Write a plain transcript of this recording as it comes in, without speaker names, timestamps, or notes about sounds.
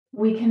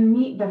we can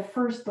meet the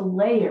first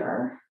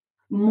layer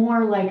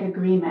more like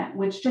agreement,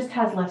 which just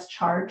has less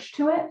charge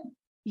to it.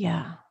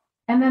 Yeah.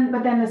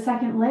 But then the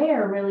second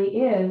layer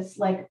really is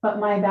like, but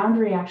my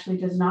boundary actually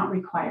does not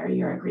require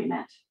your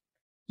agreement.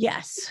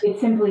 Yes. It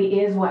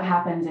simply is what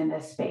happens in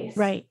this space.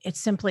 Right. It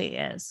simply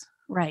is.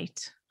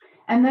 Right.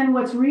 And then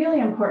what's really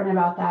important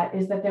about that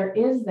is that there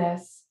is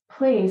this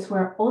place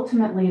where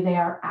ultimately they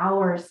are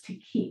ours to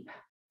keep.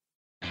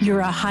 You're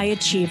a high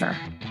achiever.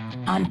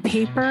 On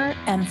paper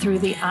and through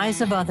the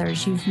eyes of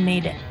others, you've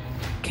made it.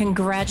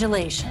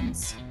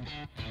 Congratulations.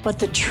 But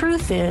the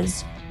truth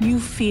is, you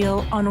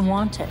feel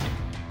unwanted,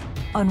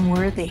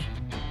 unworthy,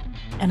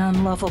 and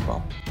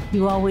unlovable.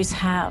 You always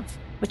have,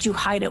 but you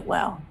hide it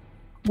well.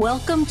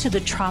 Welcome to the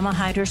Trauma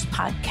Hiders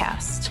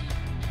Podcast.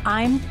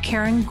 I'm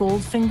Karen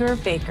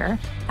Goldfinger Baker,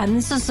 and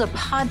this is a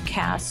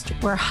podcast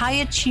where high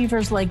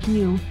achievers like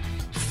you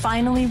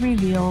finally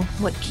reveal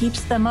what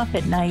keeps them up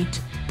at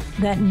night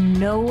that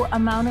no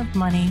amount of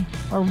money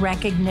or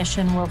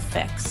recognition will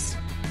fix.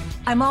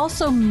 I'm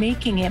also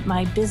making it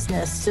my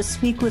business to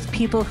speak with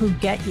people who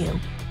get you.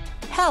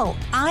 Hell,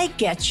 I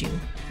get you.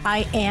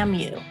 I am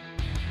you.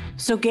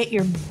 So get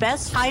your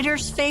best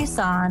hider's face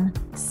on,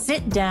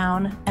 sit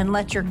down, and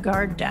let your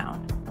guard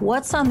down.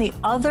 What's on the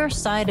other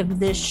side of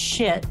this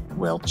shit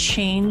will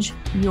change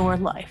your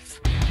life.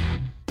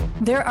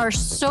 There are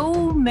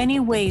so many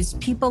ways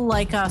people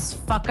like us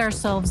fuck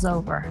ourselves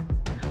over.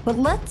 But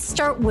let's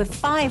start with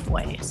 5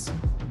 ways.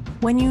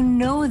 When you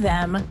know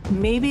them,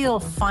 maybe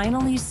you'll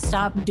finally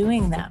stop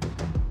doing them.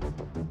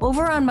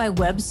 Over on my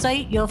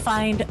website, you'll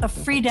find a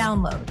free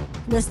download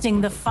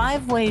listing the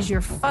 5 ways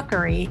your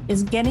fuckery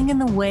is getting in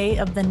the way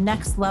of the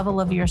next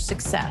level of your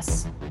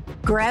success.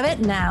 Grab it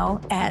now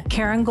at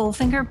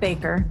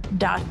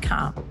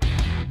KarenGoldfingerBaker.com.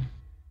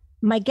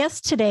 My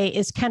guest today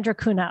is Kendra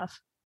Kunav.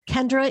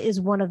 Kendra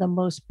is one of the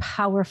most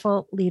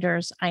powerful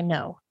leaders I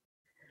know.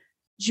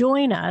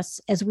 Join us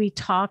as we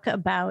talk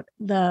about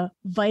the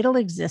vital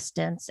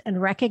existence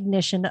and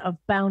recognition of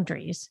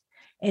boundaries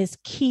as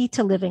key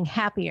to living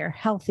happier,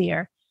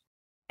 healthier,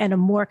 and a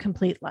more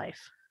complete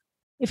life.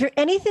 If you're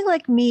anything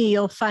like me,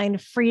 you'll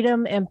find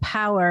freedom and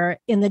power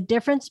in the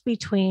difference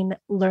between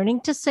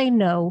learning to say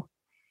no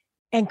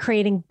and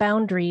creating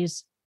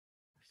boundaries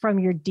from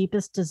your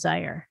deepest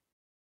desire.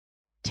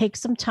 Take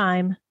some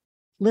time,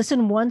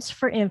 listen once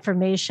for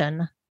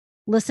information,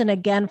 listen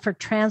again for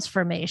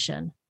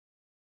transformation.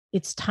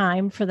 It's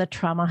time for the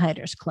Trauma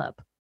Hiders Club.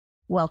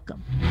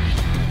 Welcome.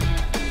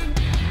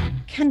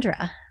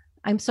 Kendra,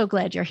 I'm so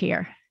glad you're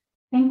here.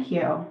 Thank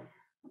you.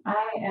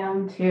 I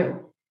am too.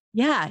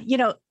 Yeah.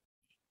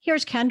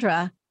 Here's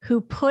Kendra,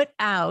 who put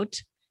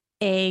out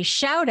a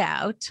shout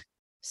out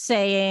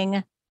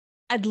saying,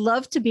 I'd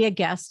love to be a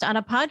guest on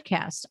a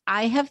podcast.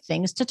 I have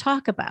things to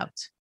talk about.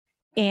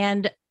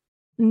 And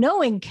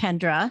knowing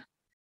Kendra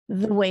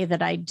the way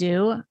that I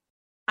do,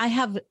 I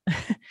had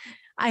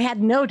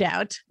no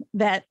doubt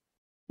that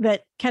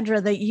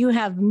Kendra, that you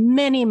have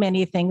many,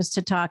 many things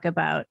to talk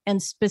about.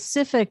 And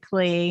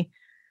specifically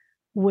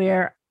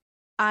where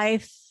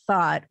I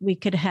thought we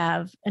could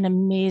have an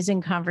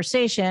amazing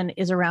conversation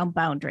is around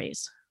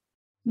boundaries.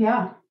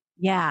 Yeah.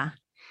 Yeah.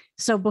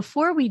 So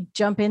before we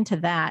jump into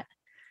that,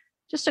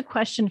 just a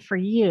question for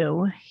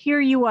you.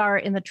 Here you are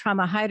in the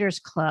Trauma Hiders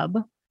Club.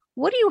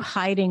 What are you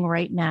hiding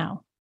right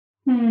now?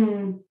 What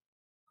am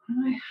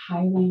I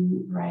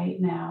hiding right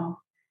now?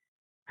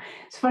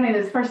 It's funny,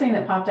 this first thing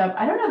that popped up,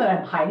 I don't know that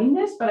I'm hiding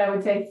this, but I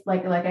would say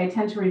like I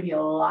tend to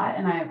reveal a lot,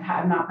 and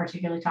I'm not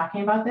particularly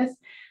talking about this,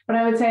 but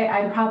I would say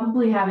I'm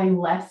probably having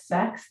less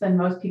sex than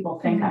most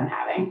people think I'm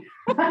having.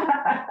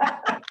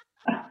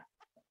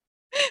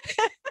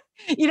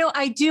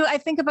 I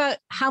think about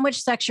how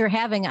much sex you're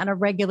having on a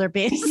regular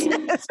basis.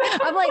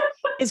 I'm like,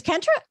 is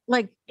Kendra,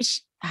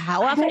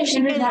 how often is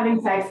she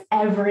having sex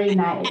every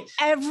night?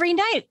 Every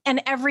night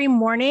and every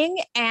morning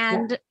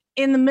and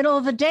in the middle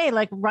of the day,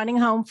 like running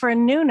home for a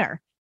nooner.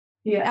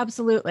 Yeah,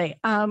 absolutely.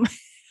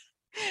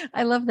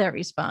 I love that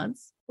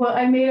response. Well,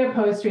 I made a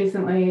post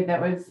recently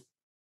that was,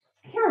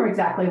 I can't remember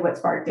exactly what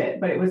sparked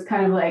it, but it was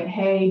kind of like,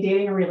 hey,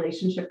 dating a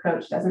relationship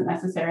coach doesn't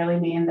necessarily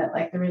mean that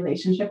like the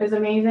relationship is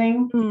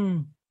amazing.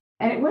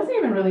 And it wasn't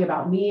even really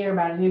about me or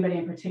about anybody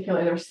in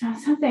particular. There was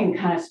something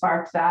kind of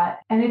sparked that.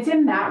 And it's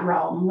in that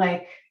realm.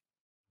 Like,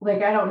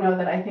 I don't know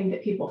that I think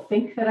that people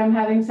think that I'm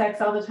having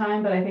sex all the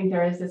time, but I think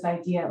there is this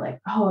idea like,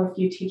 oh, if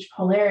you teach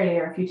polarity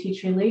or if you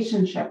teach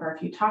relationship or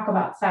if you talk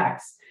about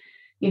sex,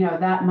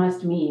 that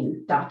must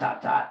mean ...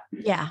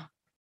 Yeah,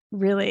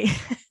 really.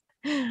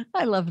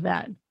 I love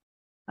that.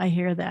 I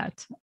hear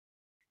that.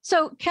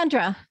 So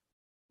Kendra,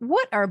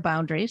 what are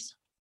boundaries?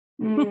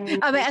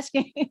 I'm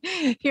asking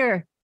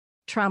here,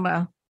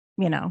 trauma,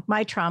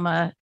 my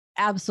trauma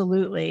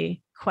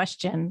absolutely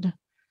questioned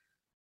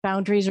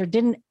boundaries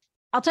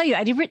I'll tell you,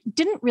 I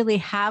didn't really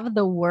have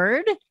the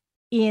word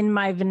in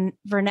my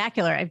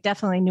vernacular. I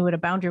definitely knew what a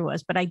boundary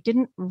was, but I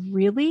didn't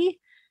really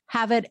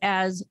have it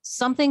as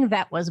something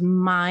that was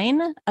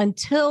mine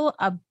until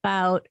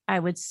about, I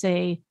would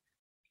say,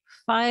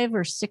 5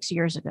 or 6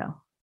 years ago.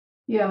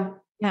 Yeah.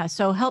 Yeah.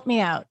 So help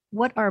me out.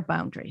 What are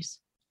boundaries?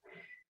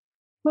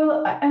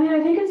 Well, I mean,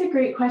 I think it's a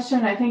great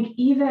question. I think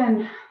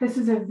even this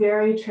is a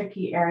very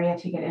tricky area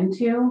to get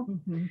into,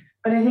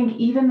 but I think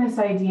even this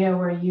idea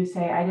where you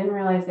say, I didn't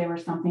realize they were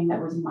something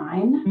that was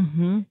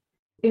mine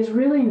is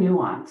really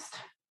nuanced.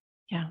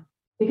 Yeah.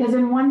 Because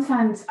in one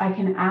sense, I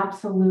can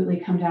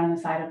absolutely come down on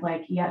the side of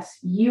like, yes,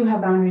 you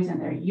have boundaries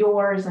and they're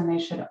yours and they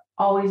should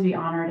always be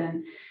honored.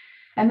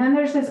 And then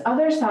there's this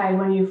other side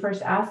when you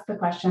first ask the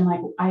question,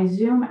 like I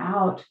zoom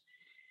out.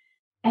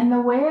 And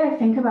the way I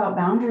think about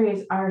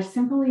boundaries are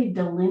simply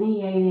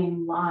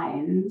delineating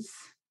lines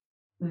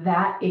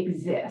that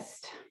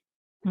exist.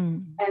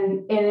 And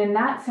in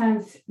that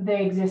sense,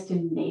 they exist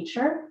in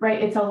nature,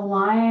 right? It's a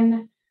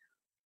line,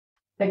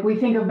 like we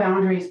think of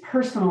boundaries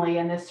personally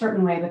in this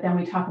certain way, but then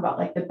we talk about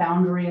like the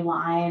boundary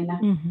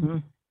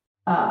line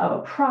of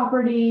a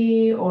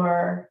property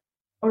or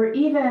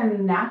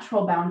even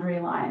natural boundary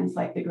lines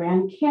like the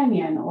Grand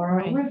Canyon or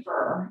a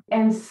river.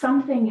 And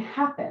something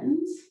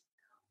happens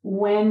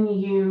when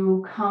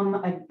you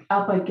come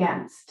up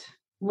against,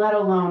 let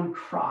alone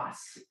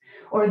cross,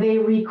 or they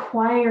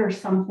require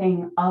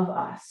something of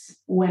us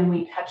when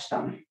we touch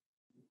them.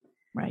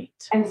 Right.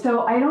 And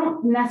so I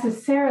don't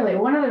necessarily,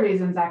 one of the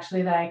reasons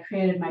actually that I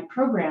created my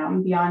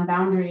program Beyond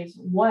Boundaries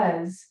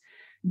was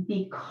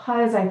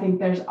because I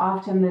think there's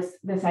often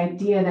this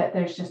idea that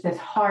there's just this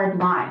hard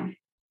line.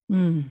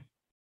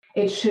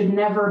 It should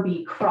never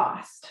be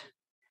crossed.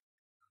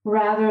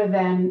 Rather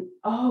than,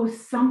 oh,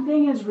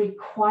 something is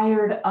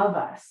required of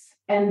us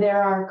and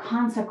there are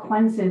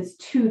consequences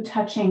to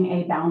touching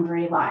a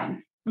boundary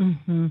line.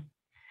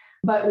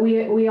 But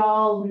we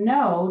all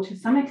know to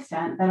some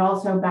extent that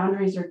also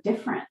boundaries are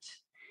different,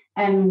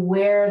 and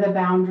where the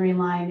boundary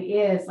line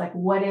is, like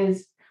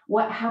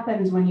what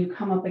happens when you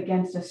come up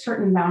against a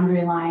certain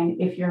boundary line,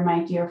 if you're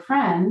my dear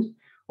friend,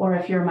 or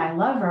if you're my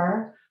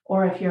lover,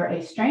 or if you're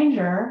a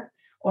stranger,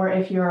 or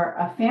if you're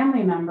a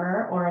family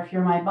member, or if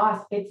you're my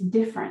boss, it's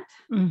different.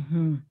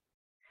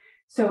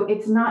 So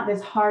it's not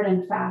this hard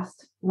and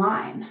fast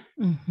line.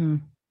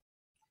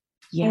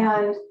 Yeah.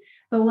 And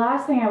the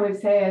last thing I would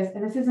say is,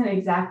 and this isn't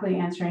exactly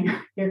answering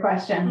your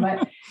question,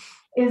 but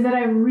is that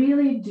I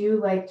really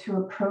do like to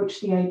approach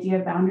the idea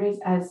of boundaries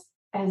as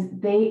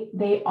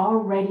they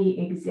already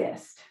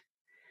exist.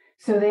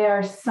 So they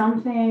are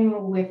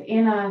something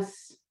within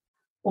us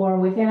or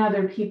within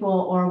other people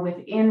or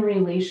within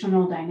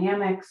relational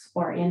dynamics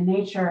or in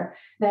nature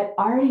that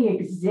already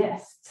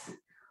exists,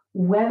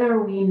 whether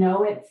we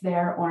know it's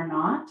there or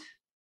not,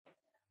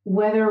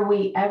 whether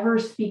we ever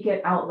speak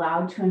it out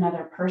loud to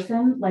another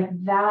person, like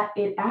that,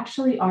 it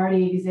actually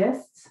already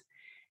exists.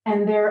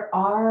 And there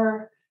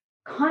are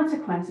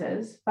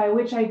consequences, by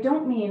which I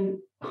don't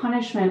mean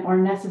punishment or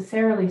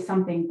necessarily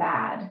something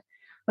bad,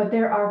 but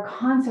there are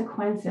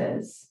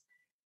consequences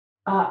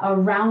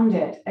around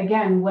it,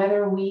 again,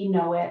 whether we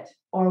know it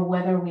or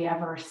whether we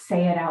ever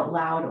say it out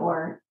loud,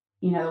 or,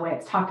 you know, the way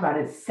it's talked about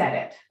is set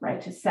it,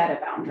 right? To set a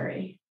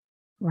boundary.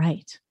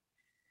 Right.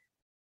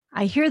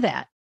 I hear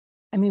that.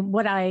 I mean,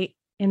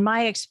 in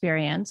my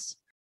experience,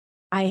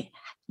 I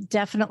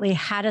definitely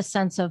had a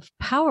sense of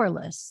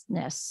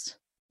powerlessness.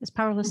 Is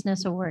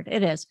powerlessness a word?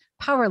 It is.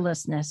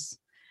 Powerlessness.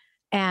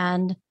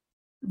 And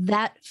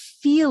that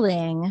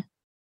feeling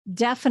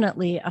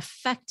definitely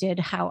affected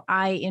how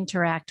I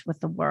interact with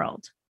the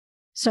world.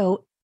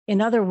 So,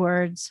 in other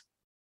words,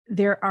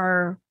 there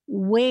are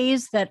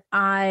ways that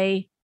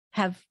I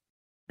have,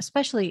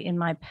 especially in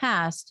my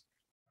past,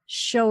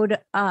 showed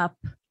up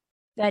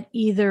that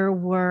either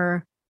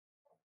were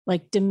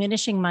like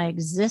diminishing my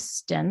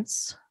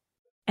existence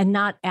and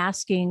not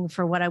asking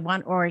for what I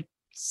want or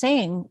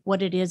saying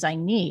what it is I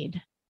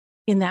need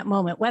in that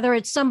moment, whether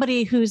it's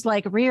somebody who's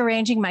like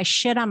rearranging my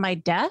shit on my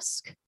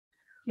desk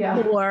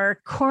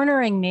or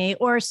cornering me,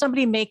 or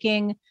somebody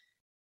making,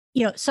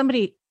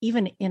 somebody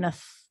even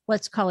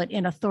let's call it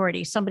in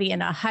authority, somebody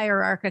in a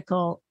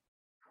hierarchical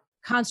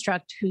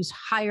construct who's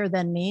higher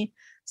than me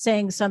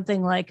saying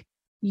something like,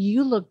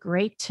 "You look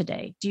great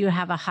today. Do you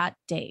have a hot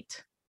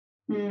date?"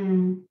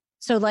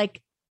 So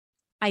like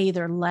I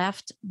either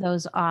left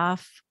those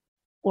off,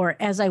 or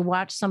as I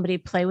watched somebody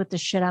play with the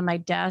shit on my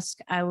desk,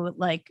 I would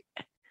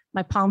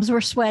my palms were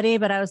sweaty,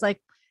 but I was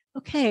like,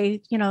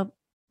 okay,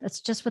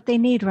 that's just what they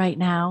need right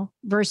now,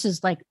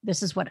 versus like,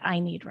 this is what I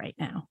need right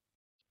now.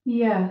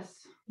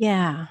 Yes.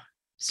 Yeah.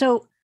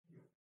 So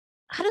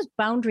how does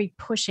boundary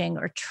pushing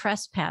or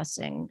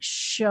trespassing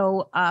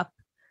show up,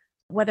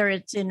 whether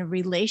it's in a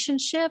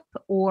relationship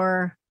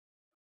or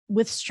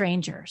with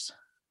strangers?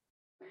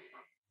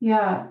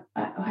 Yeah,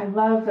 I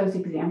love those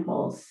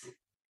examples.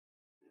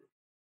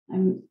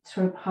 I'm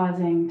sort of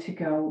pausing to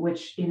go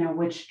which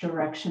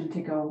direction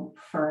to go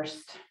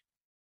first.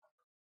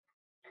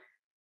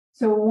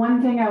 So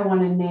one thing I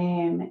want to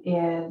name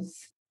is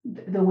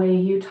the way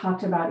you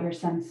talked about your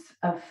sense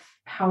of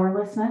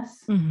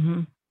powerlessness.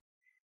 And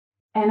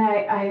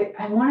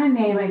I want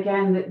to name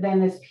again that then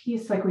this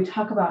piece, like we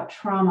talk about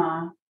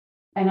trauma,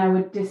 and I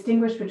would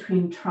distinguish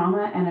between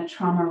trauma and a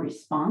trauma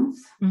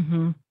response.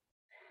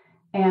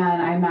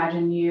 And I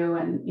imagine you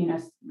and,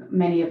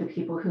 many of the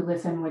people who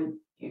listen would,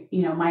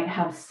 might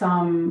have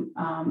some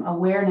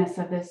awareness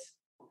of this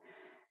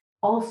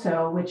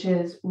also, which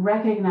is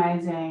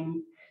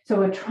recognizing.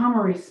 So a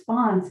trauma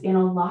response in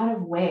a lot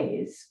of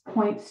ways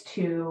points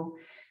to,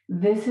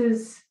 this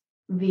is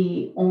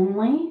the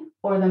only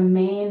or the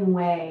main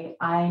way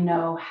I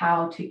know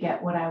how to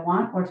get what I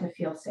want or to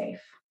feel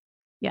safe.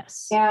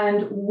 Yes.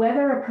 And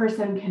whether a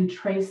person can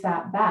trace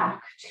that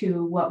back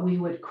to what we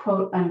would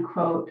quote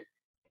unquote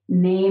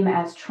name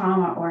as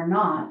trauma or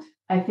not,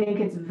 I think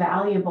it's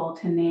valuable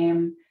to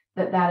name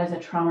that is a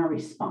trauma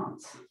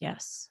response.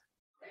 Yes.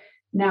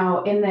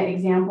 Now, in the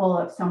example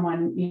of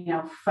someone,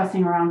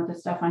 fussing around with the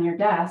stuff on your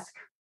desk,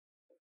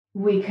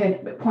 we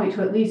could point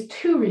to at least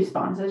two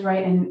responses,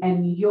 right?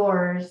 And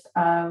yours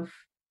of,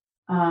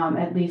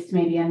 at least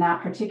maybe in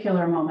that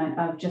particular moment,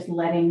 of just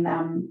letting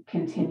them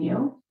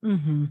continue,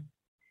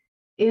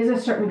 is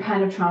a certain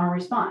kind of trauma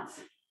response.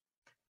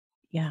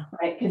 Yeah.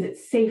 Right. Because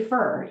it's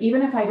safer.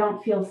 Even if I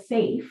don't feel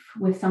safe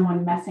with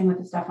someone messing with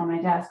the stuff on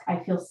my desk,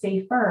 I feel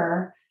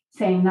safer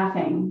saying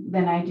nothing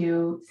than I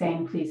do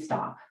saying, please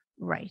stop.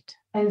 Right.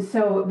 And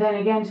so then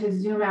again, to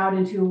zoom out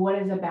into what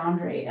is a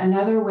boundary,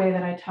 another way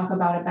that I talk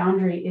about a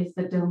boundary is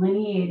the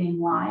delineating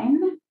line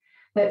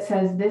that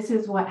says, this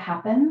is what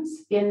happens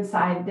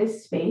inside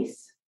this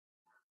space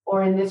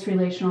or in this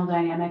relational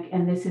dynamic,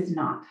 and this is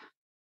not.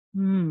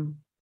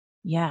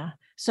 Yeah.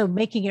 So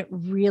making it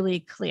really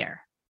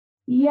clear.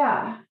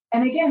 Yeah.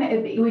 And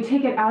again, we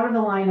take it out of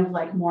the line of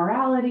like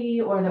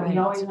morality or that we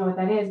always know what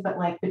that is, but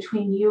like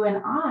between you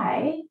and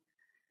I,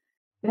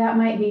 that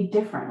might be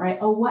different, right?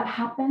 Oh, what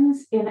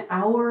happens in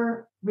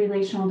our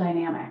relational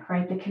dynamic,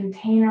 right? The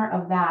container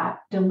of that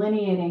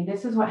delineating,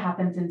 this is what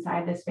happens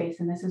inside this space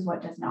and this is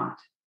what does not.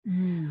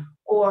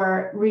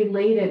 Or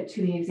related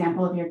to the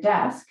example of your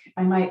desk,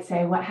 I might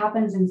say what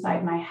happens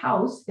inside my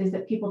house is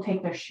that people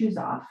take their shoes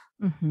off.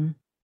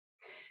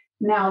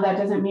 Now, that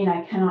doesn't mean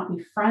I cannot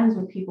be friends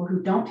with people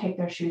who don't take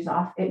their shoes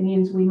off. It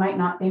means they might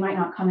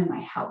not come in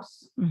my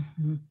house.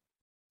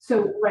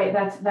 So, right,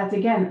 that's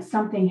again,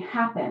 something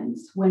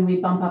happens when we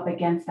bump up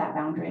against that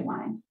boundary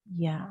line.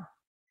 Yeah.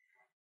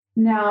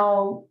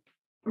 Now,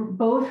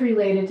 both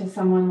related to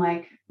someone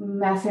like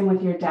messing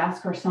with your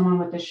desk or someone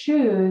with the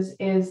shoes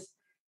is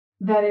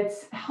that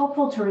it's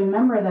helpful to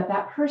remember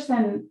that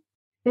person,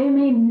 they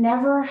may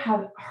never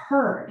have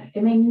heard,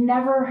 they may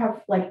never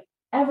have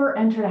ever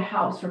entered a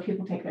house where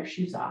people take their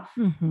shoes off.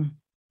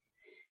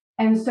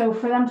 And so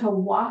for them to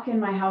walk in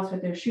my house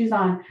with their shoes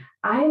on,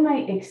 I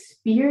might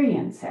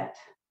experience it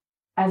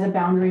as a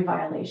boundary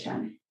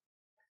violation.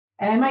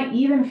 And I might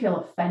even feel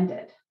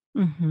offended.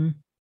 And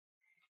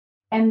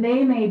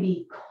they may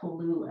be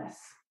clueless.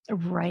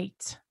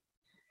 Right.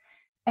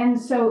 And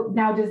so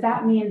now, does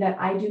that mean that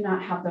I do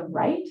not have the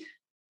right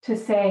to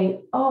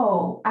say,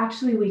 oh,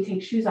 actually, we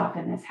take shoes off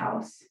in this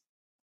house?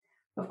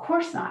 Of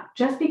course not.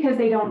 Just because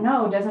they don't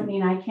know doesn't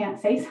mean I can't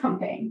say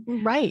something.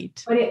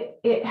 Right. But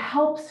it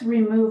helps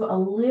remove a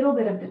little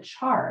bit of the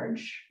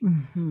charge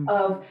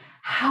of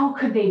how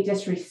could they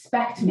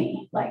disrespect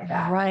me like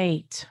that?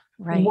 Right.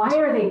 Why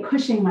are they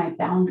pushing my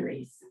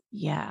boundaries?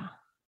 Yeah.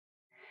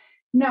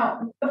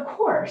 Now, of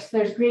course,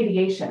 there's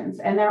gradations,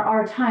 and there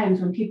are times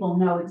when people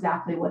know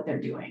exactly what they're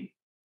doing,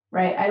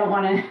 right? I don't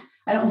want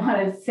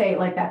to say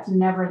that's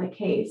never the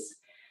case,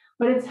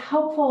 but it's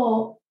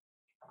helpful.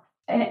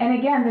 And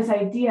again, this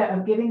idea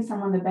of giving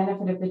someone the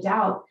benefit of the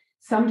doubt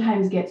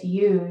sometimes gets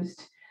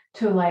used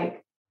to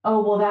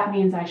oh, well, that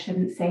means I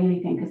shouldn't say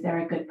anything because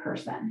they're a good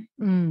person.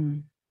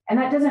 And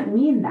that doesn't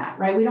mean that,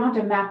 right? We don't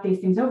have to map these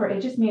things over. It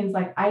just means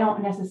I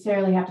don't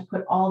necessarily have to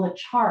put all the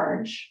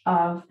charge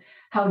of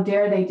how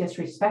dare they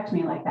disrespect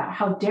me like that?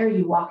 How dare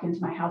you walk into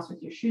my house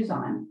with your shoes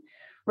on?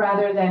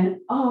 Rather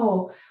than,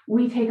 oh,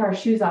 we take our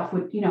shoes off.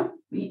 Would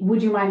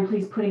you mind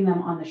please putting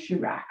them on the shoe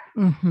rack?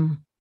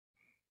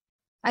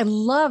 I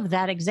love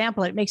that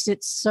example. It makes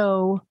it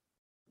so,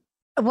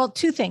 well,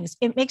 two things.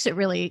 It makes it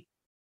really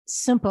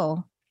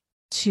simple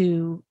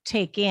to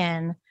take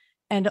in.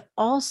 And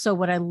also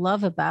what I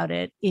love about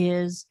it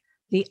is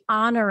the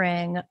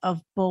honoring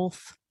of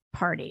both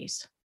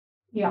parties.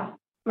 Yeah.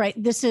 Right.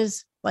 This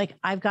is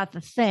I've got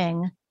the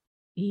thing.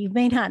 You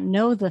may not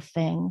know the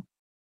thing.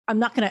 I'm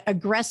not going to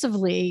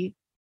aggressively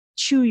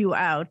chew you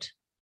out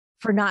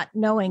for not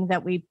knowing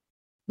that we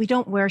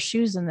don't wear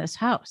shoes in this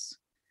house.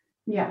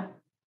 Yeah.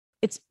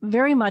 It's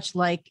very much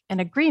like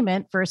an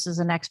agreement versus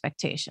an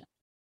expectation.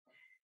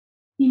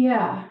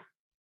 Yeah.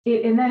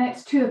 And then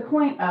it's to the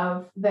point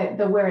of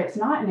the where it's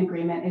not an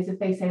agreement is if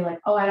they say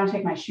oh, I don't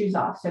take my shoes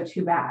off, so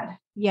too bad.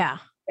 Yeah.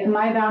 And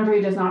my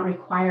boundary does not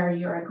require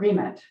your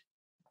agreement.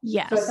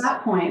 Yes. So at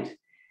that point,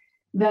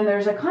 then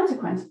there's a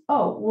consequence.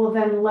 Oh, well,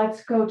 then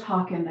let's go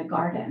talk in the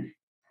garden.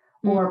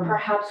 Or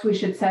perhaps we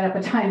should set up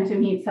a time to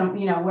meet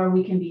where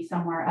we can be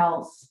somewhere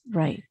else.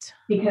 Right.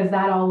 Because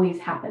that always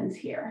happens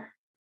here.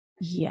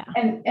 Yeah.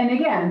 And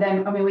again,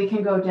 then, we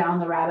can go down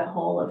the rabbit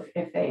hole of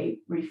if they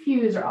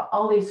refuse or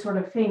all these sort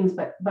of things,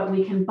 but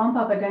we can bump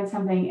up against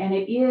something. And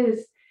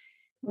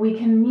we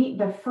can meet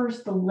the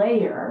first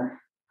layer,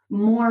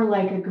 more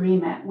like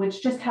agreement,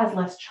 which just has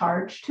less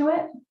charge to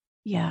it.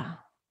 Yeah.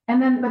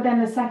 But then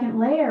the second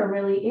layer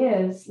really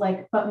is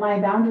like, but my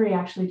boundary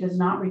actually does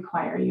not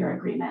require your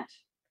agreement.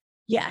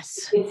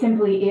 Yes. It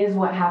simply is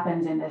what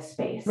happens in this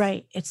space.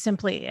 Right. It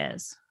simply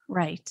is.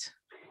 Right.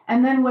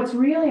 And then what's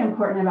really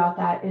important about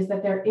that is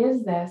that there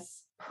is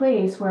this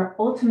place where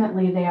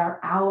ultimately they are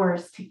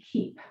ours to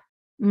keep.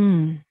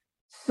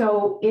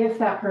 So if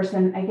that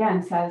person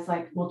again says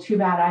like, well, too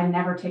bad I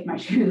never take my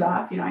shoes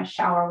off, I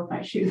shower with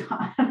my shoes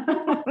on.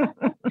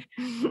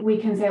 We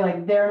can say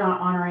like, they're not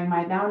honoring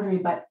my boundary,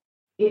 but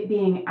it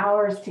being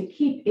ours to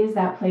keep is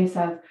that place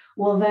of,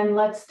 well, then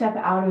let's step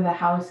out of the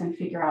house and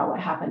figure out what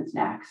happens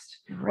next.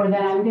 Right. Or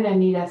then I'm going to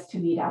need us to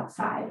meet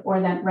outside.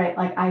 Or then, right,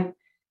 like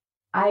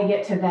I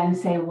get to then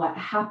say what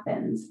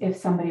happens if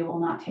somebody will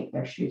not take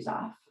their shoes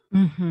off.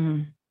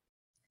 Mm-hmm.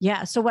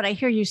 Yeah. So what I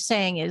hear you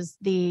saying is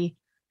the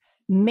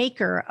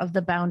maker of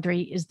the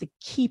boundary is the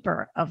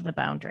keeper of the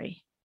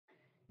boundary.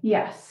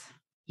 Yes.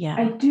 Yeah.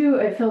 I do.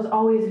 It feels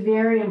always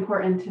very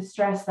important to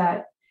stress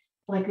that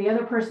like the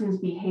other person's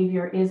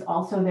behavior is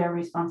also their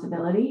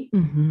responsibility.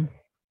 Mm-hmm.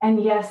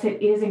 And yes,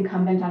 it is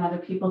incumbent on other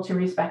people to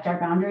respect our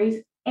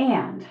boundaries.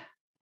 And,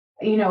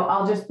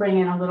 I'll just bring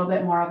in a little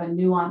bit more of a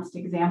nuanced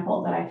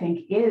example that I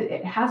think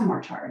it has more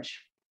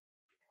charge.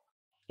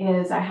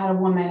 I had a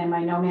woman in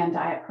my No Man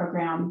Diet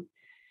program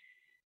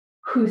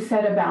who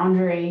set a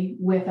boundary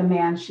with a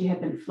man she had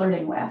been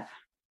flirting with.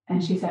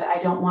 And she said,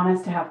 I don't want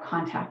us to have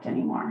contact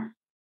anymore.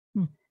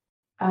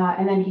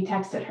 And then he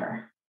texted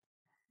her.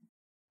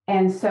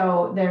 And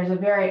so there's a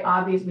very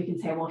obvious, we can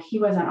say, well, he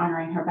wasn't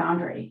honoring her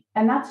boundary.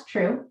 And that's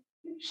true.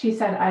 She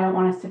said, I don't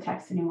want us to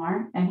text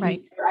anymore. And I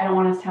don't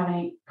want us to have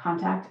any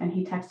contact. And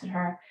he texted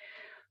her.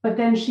 But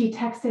then she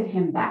texted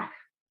him back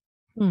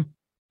and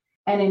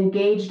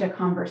engaged a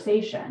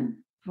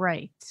conversation.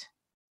 Right.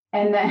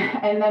 And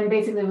then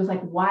basically was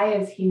like, why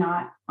is he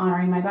not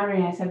honoring my boundary?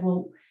 And I said,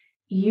 well,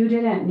 you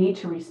didn't need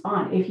to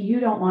respond. If you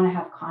don't want to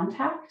have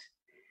contact,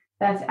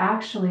 that's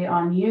actually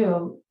on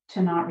you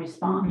to not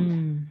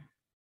respond.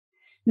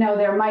 Now,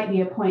 there might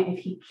be a point if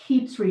he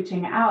keeps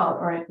reaching out,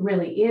 or it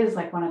really is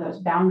like one of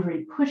those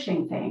boundary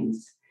pushing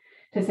things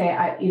to say,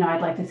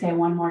 I'd like to say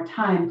one more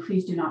time,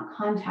 please do not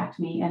contact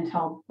me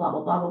until blah,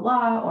 blah, blah, blah,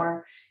 blah,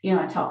 or,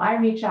 until I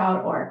reach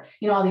out, or,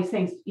 all these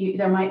things.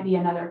 There might be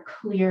another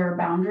clear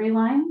boundary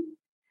line,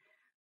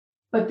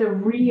 but the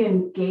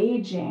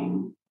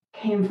re-engaging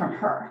came from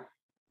her.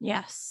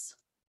 Yes,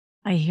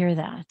 I hear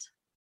that.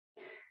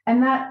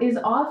 And that is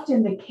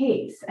often the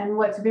case. And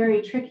what's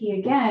very tricky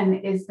again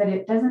is that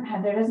there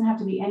doesn't have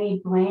to be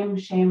any blame,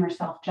 shame, or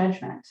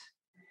self-judgment.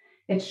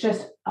 It's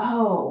just,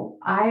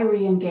 I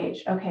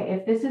re-engage. Okay,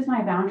 if this is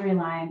my boundary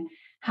line,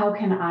 how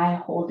can I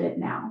hold it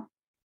now?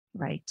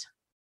 Right.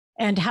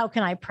 And how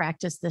can I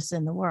practice this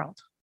in the world?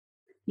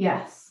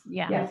 Yes.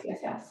 Yeah. Yes.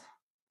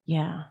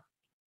 Yeah.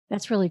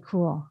 That's really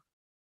cool.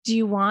 Do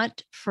you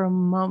want for a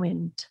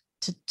moment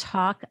to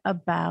talk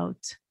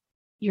about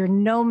your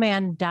No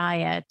Man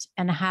Diet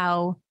and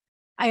how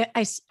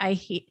I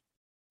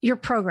your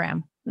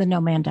program, the No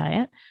Man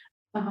Diet,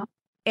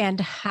 and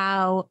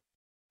how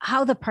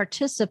the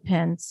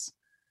participants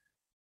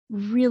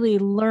really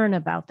learn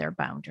about their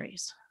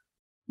boundaries?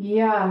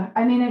 Yeah.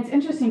 I mean, it's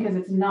interesting because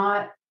it's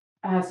not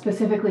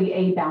specifically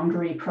a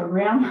boundary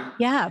program.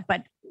 Yeah,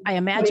 but I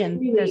imagine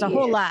really there's a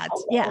whole lot.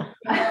 Yeah.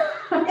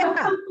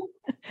 Yeah.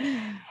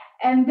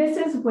 And this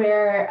is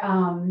where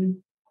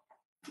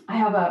I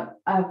have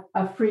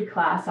a free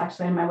class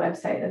actually on my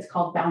website that's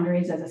called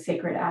Boundaries as a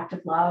Sacred Act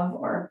of Love,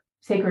 or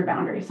Sacred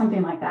Boundaries,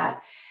 something like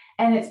that.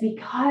 And it's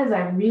because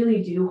I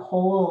really do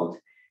hold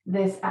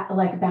this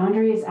like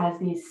boundaries as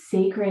these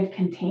sacred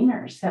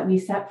containers that we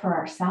set for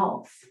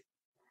ourselves.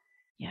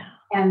 Yeah.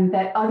 And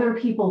that other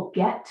people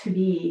get to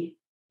be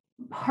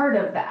part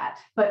of that.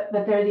 But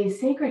they're these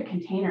sacred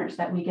containers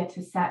that we get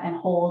to set and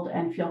hold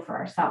and feel for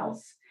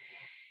ourselves.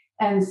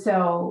 And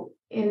so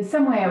in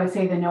some way, I would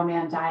say the No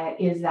Man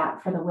Diet is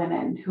that for the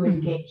women who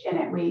engage in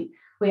it.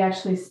 We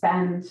actually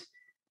spend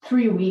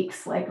 3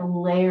 weeks like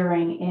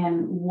layering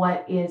in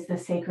what is the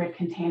sacred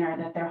container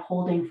that they're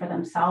holding for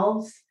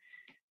themselves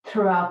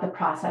throughout the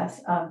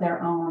process of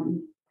their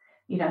own,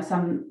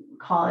 some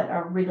call it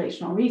a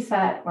relational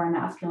reset or a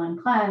masculine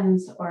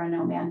cleanse or a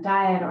No Man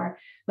Diet,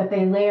 but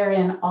they layer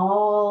in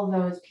all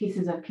those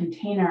pieces of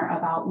container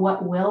about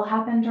what will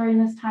happen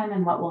during this time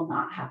and what will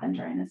not happen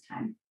during this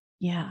time.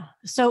 Yeah.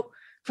 So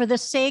for the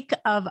sake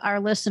of our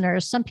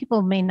listeners, some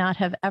people may not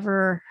have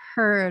ever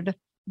heard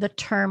the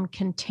term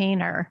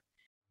container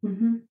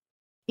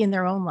in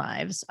their own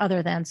lives,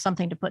 other than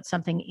something to put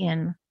something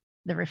in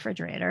the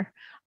refrigerator.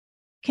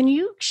 Can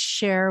you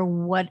share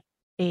what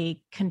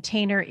a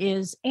container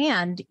is,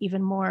 and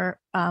even more,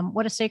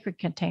 what a sacred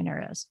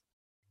container is?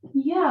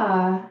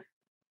 Yeah.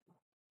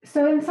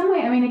 So in some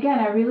way, I mean, again,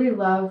 I really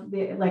love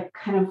the like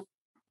kind of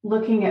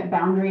looking at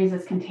boundaries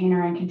as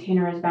container and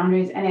container as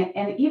boundaries.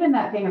 And even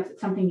that thing of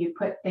something you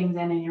put things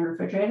in your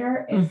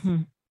refrigerator is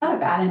not a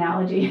bad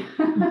analogy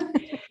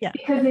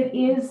because it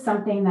is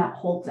something that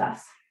holds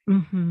us.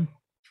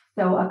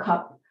 So a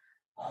cup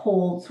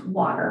holds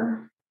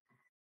water.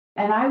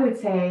 And I would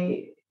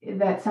say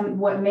that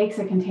what makes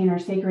a container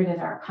sacred is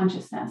our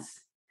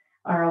consciousness,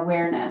 our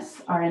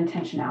awareness, our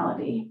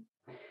intentionality.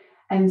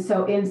 And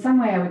so in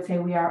some way, I would say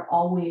we are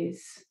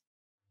always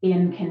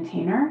in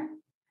container.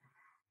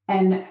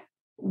 And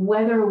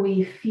whether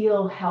we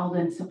feel held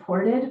and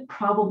supported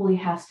probably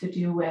has to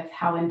do with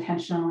how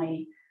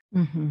intentionally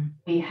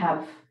we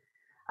have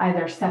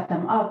either set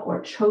them up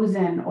or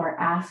chosen or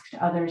asked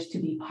others to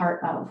be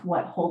part of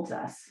what holds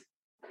us.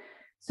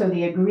 So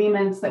the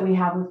agreements that we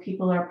have with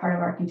people are part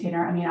of our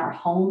container. I mean, our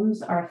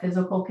homes are a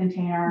physical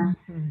container.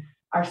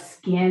 Our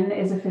skin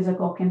is a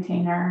physical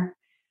container.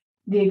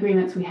 The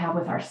agreements we have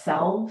with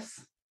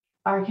ourselves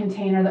are a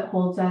container that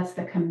holds us,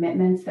 the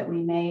commitments that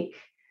we make.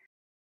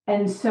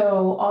 And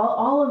so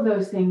all of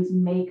those things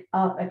make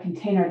up a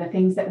container, the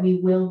things that we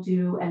will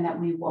do and that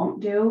we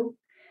won't do.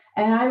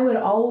 And I would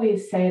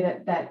always say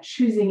that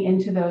choosing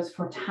into those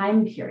for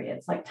time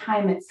periods, like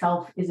time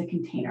itself is a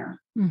container.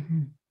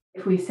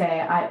 If we say,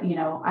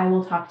 I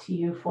will talk to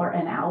you for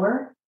an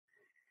hour,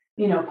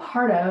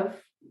 part of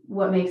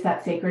what makes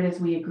that sacred is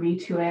we agree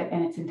to it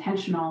and it's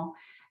intentional.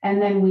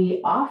 And then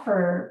we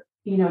offer,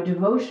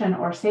 devotion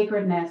or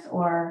sacredness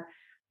or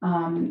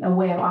a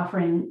way of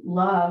offering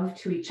love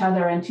to each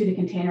other and to the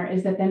container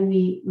is that then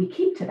we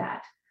keep to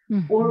that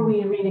or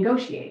we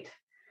renegotiate.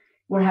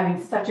 We're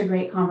having such a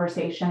great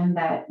conversation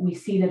that we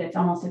see that it's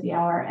almost at the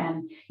hour.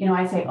 And,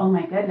 I say, oh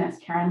my goodness,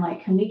 Karen,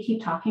 like, can we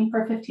keep talking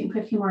for 15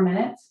 more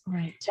minutes?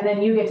 Right. And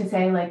then you get to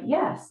say like,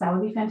 yes, that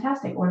would be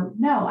fantastic. Or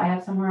no, I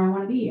have somewhere I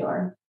want to be.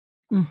 Or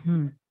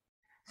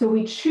so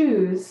we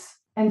choose.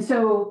 And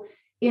so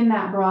in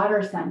that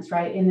broader sense,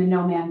 right, in the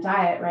no man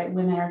diet, right,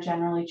 women are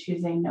generally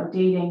choosing no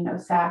dating, no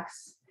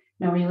sex,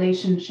 no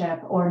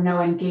relationship, or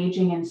no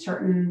engaging in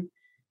certain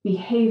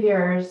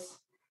behaviors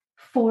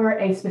for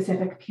a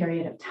specific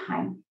period of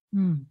time.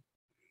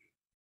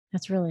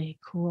 That's really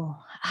cool.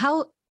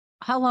 How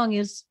long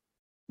is,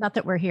 not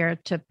that we're here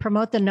to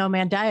promote the no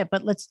man diet,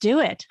 but let's do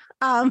it.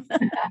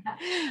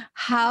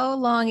 How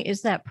long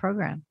is that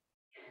program?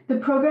 The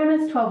program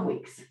is 12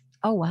 weeks.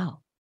 Oh, wow.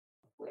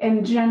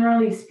 And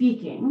generally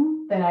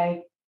speaking, that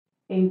I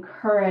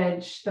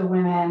encourage the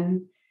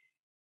women,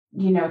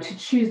 to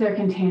choose their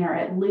container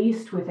at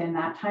least within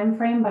that time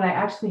frame. But I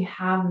actually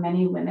have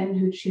many women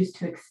who choose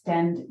to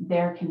extend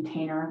their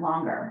container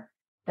longer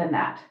than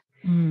that.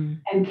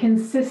 And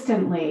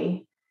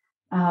consistently,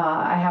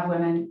 I have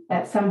women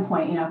at some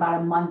point, about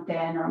a month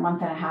in or a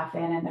month and a half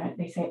in, and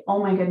they say,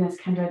 oh my goodness,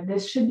 Kendra,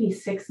 this should be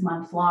 6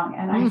 months long.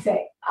 And I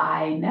say,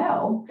 I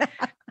know.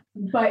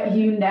 But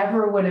you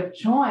never would have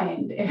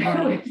joined if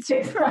it was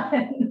 6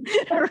 months.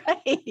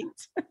 Right.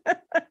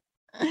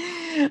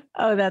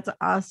 Oh, that's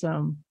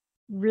awesome.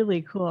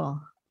 Really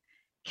cool.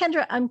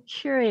 Kendra, I'm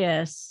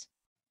curious.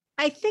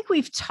 I think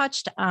we've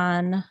touched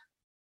on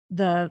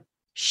the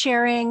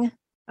sharing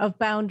of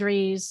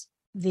boundaries,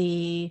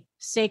 the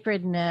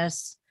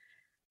sacredness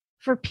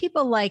for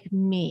people like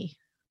me.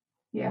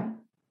 Yeah.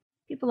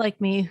 People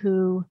like me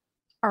who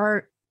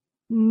are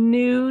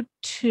new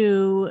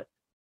to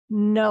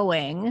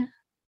knowing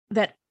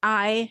that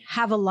I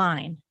have a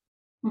line.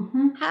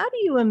 How do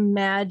you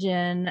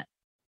imagine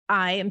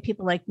I and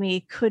people like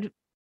me could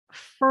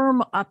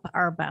firm up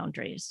our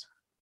boundaries?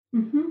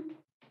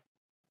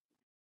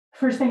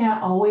 First thing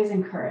I always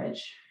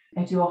encourage,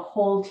 I do a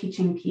whole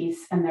teaching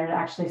piece, and there are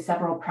actually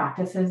several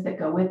practices that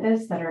go with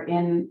this that are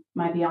in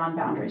my Beyond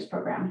Boundaries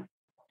program.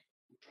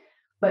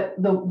 But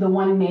the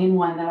one main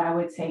one that I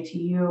would say to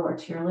you or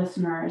to your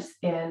listeners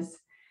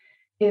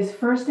is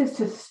first is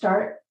to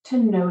start to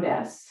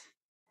notice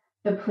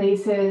the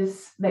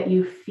places that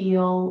you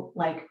feel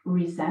like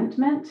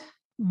resentment,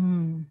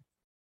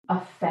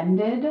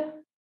 offended,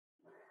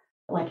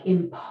 like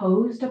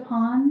imposed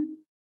upon,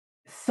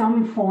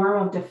 some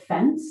form of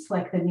defense,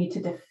 like the need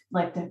to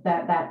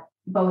that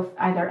both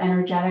either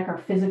energetic or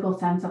physical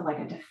sense of like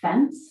a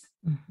defense.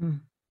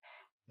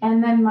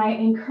 And then my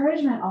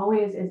encouragement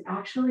always is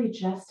actually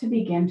just to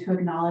begin to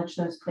acknowledge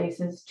those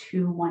places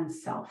to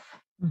oneself.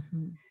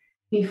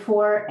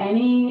 Before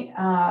any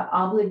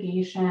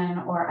obligation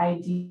or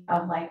idea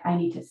of like, I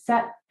need to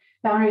set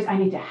boundaries, I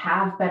need to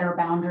have better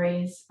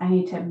boundaries, I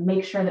need to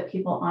make sure that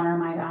people honor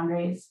my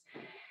boundaries,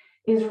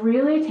 is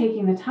really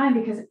taking the time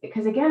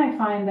because again, I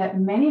find that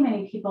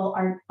many people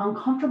are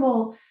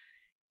uncomfortable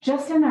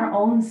just in their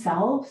own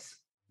selves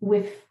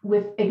with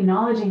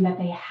acknowledging that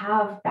they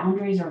have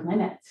boundaries or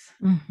limits.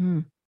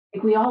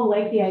 Like we all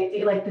like the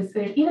idea, like this,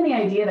 there's even the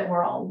idea that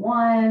we're all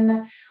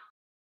one,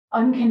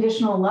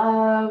 unconditional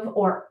love,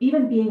 or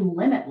even being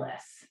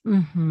limitless.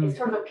 It's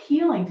sort of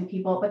appealing to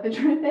people. But the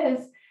truth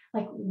is,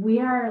 like, we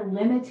are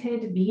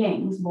limited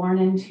beings born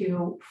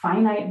into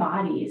finite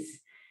bodies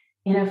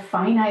in a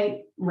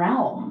finite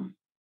realm.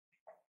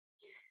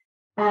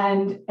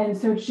 And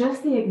so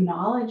just the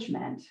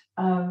acknowledgement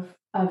of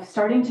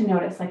starting to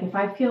notice, like if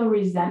I feel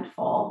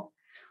resentful,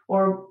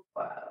 or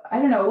I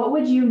don't know, what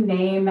would you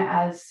name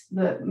as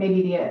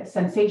maybe the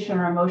sensation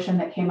or emotion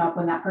that came up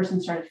when that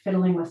person started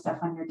fiddling with stuff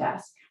on your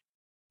desk?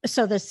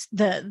 So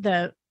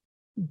the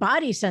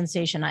body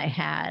sensation I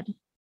had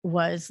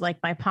was like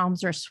my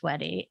palms are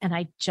sweaty and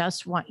I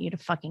just want you to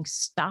fucking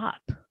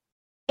stop.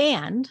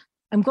 And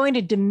I'm going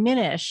to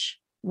diminish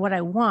what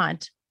I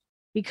want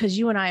because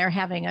you and I are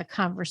having a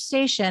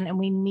conversation and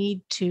we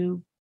need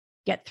to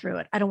get through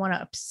it. I don't want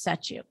to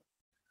upset you.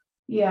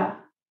 Yeah.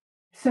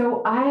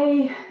 So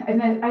and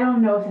then I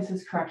don't know if this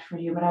is correct for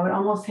you, but I would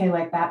almost say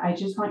like that. I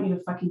just want you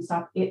to fucking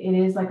stop. It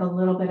is like a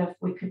little bit of,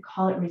 we could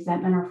call it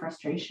resentment or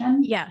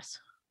frustration. Yes.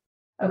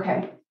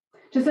 Okay.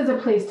 Just as a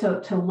place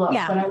to look.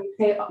 Yeah. But I would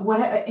say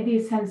what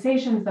these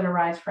sensations that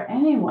arise for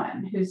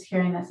anyone who's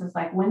hearing this is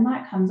like when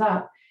that comes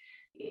up,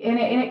 and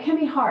it can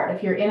be hard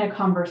if you're in a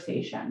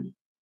conversation,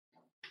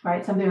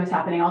 right? Something was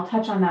happening. I'll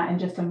touch on that in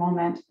just a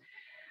moment.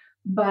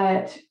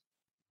 But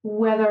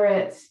whether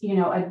it's,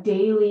 a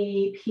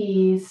daily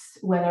piece,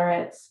 whether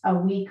it's a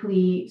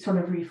weekly sort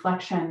of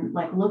reflection,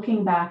 like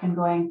looking back and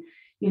going,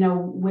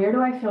 where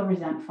do I feel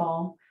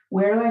resentful?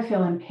 Where do I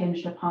feel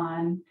impinged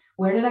upon?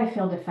 Where did I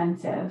feel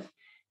defensive?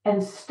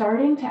 And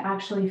starting to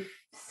actually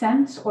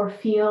sense or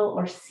feel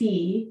or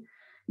see,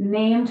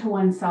 name to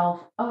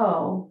oneself,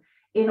 oh,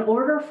 in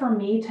order for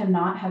me to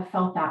not have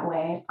felt that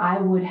way, I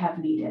would have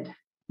needed.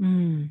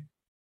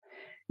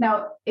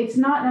 Now, it's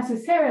not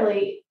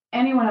necessarily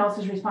anyone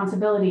else's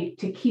responsibility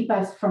to keep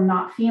us from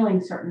not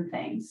feeling certain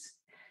things.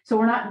 So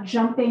we're not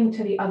jumping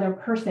to the other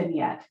person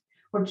yet.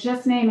 We're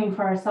just naming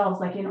for ourselves,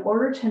 like, in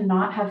order to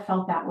not have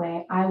felt that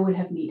way, I would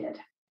have needed.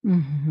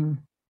 Mm-hmm.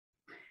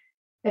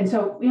 And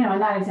so, in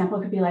that example,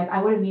 it could be like,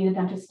 I would have needed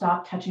them to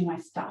stop touching my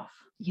stuff.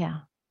 Yeah.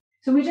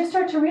 So we just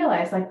start to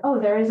realize like, oh,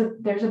 there's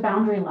a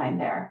boundary line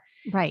there.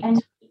 Right.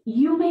 And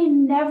you may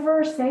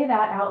never say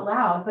that out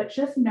loud, but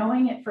just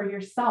knowing it for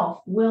yourself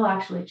will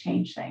actually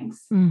change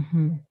things.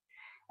 Mm-hmm.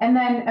 And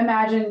then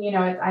imagine,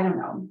 it's, I don't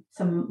know,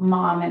 some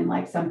mom in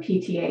like some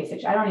PTA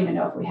situation. I don't even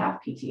know if we have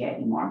PTA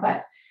anymore,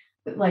 but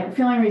like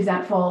feeling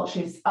resentful.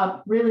 She's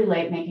up really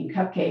late making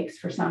cupcakes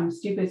for some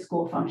stupid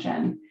school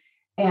function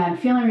and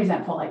feeling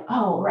resentful. Like,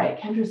 oh, right.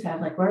 Kendra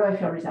said, like, where do I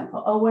feel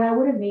resentful? Oh, what I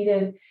would have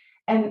needed.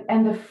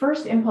 And the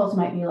first impulse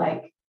might be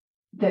like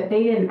that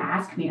they didn't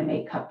ask me to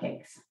make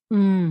cupcakes.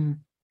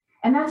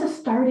 And that's a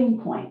starting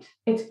point.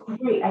 It's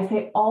great. I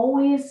say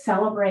always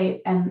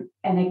celebrate and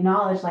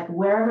acknowledge like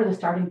wherever the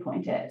starting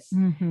point is.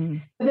 Mm-hmm.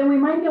 But then we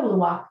might be able to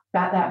walk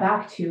that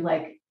back to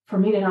like, for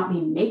me to not be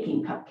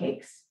making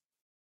cupcakes.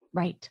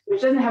 Right.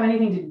 Which doesn't have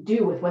anything to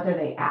do with whether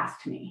they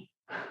asked me.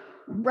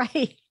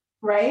 Right.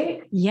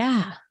 Right?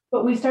 Yeah.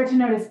 But we start to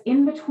notice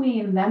in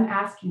between them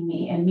asking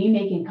me and me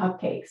making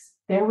cupcakes,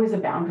 there was a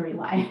boundary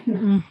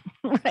line.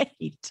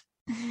 Right.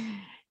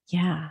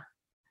 Yeah.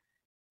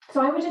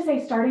 So I would just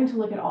say starting to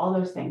look at all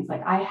those things,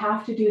 like I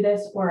have to do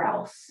this or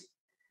else.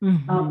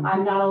 Mm-hmm.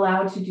 I'm not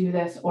allowed to do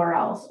this or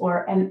else.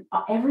 And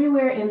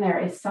everywhere in there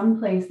is some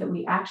place that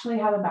we actually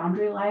have a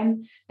boundary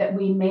line that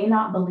we may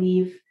not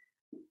believe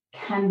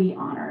can be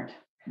honored,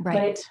 right.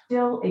 But it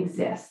still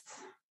exists.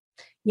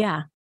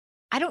 Yeah.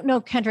 I don't know,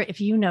 Kendra,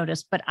 if you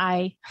noticed, but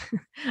I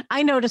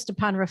noticed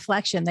upon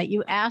reflection that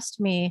you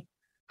asked me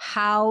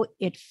how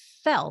it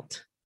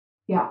felt.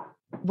 Yeah.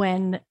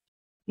 When,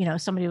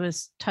 somebody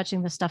was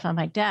touching the stuff on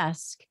my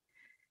desk.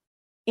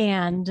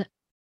 And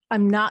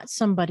I'm not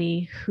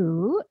somebody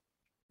who,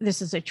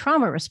 this is a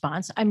trauma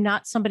response. I'm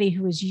not somebody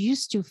who is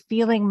used to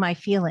feeling my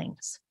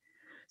feelings.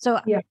 So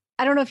yeah.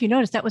 I don't know if you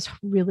noticed, that was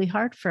really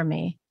hard for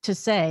me to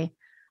say.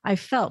 I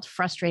felt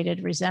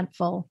frustrated,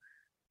 resentful,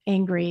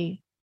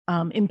 angry,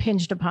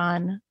 impinged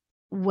upon,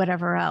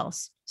 whatever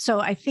else.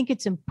 So I think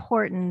it's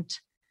important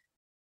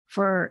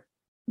for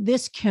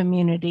this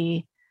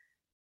community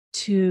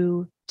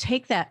to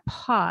take that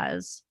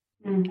pause,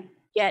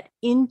 get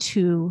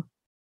into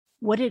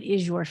what it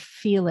is you're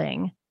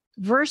feeling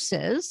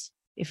versus,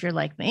 if you're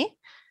like me,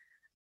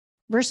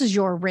 versus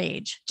your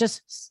rage,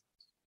 just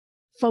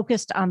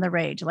focused on the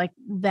rage, like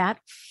that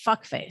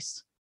fuck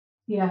face.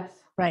 Yes.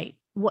 Right.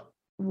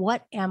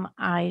 What am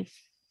I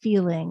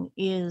feeling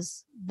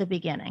is the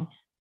beginning.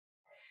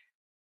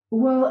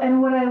 Well,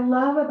 and what I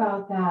love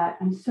about that,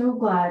 I'm so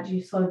glad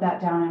you slowed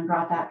that down and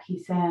brought that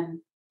piece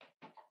in,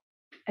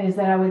 is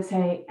that I would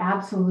say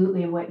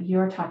absolutely what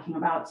you're talking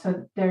about.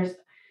 So there's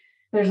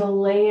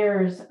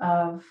layers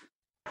of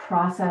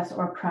process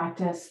or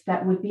practice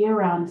that would be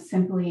around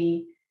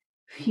simply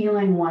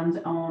feeling one's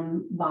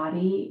own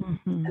body,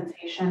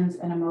 sensations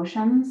and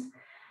emotions.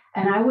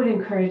 And I would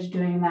encourage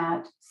doing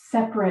that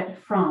separate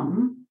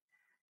from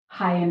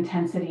high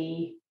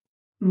intensity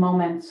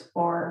moments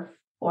or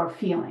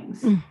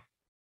feelings.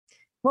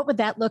 What would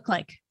that look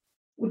like?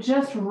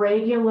 Just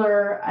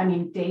regular,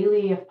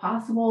 daily if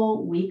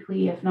possible,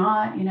 weekly if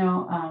not,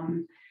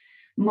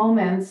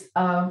 moments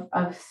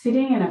of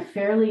sitting in a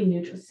fairly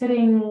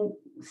neutral,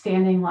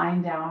 standing,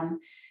 lying down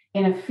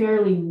in a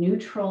fairly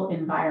neutral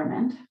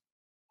environment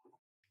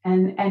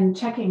and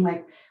checking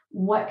like,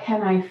 what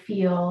can I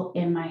feel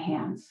in my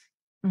hands?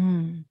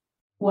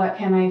 What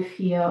can I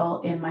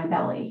feel in my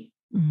belly?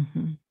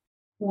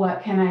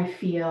 What can I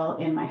feel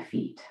in my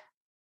feet?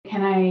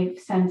 Can I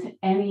sense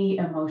any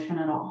emotion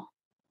at all?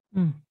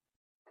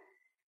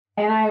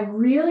 And I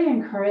really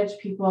encourage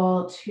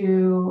people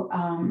to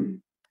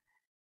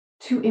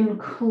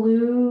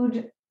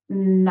include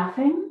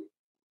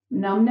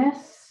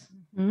numbness,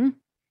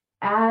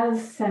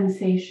 as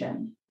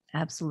sensation.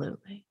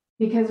 Absolutely.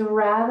 Because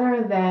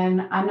rather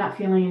than I'm not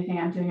feeling anything,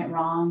 I'm doing it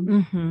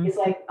wrong, it's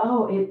like,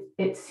 oh,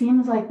 it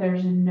seems like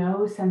there's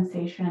no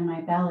sensation in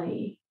my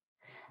belly.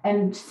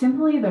 And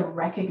simply the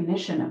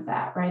recognition of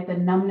that, right? The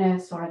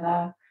numbness or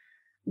the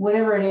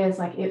whatever it is,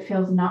 like it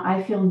feels not,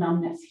 I feel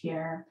numbness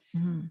here,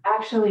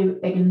 actually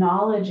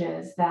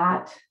acknowledges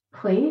that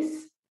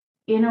place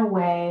in a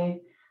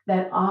way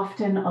that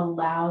often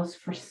allows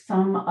for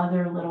some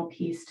other little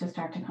piece to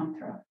start to come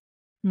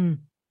through.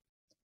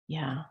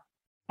 Yeah.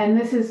 And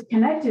this is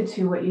connected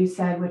to what you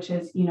said, which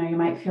is, you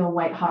might feel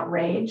white hot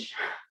rage.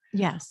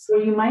 Yes. Or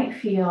you might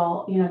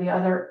feel,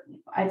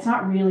 it's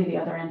not really the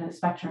other end of the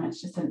spectrum.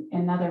 It's just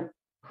another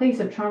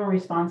place of trauma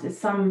response is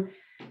some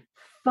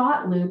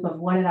thought loop of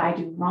what did I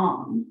do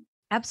wrong?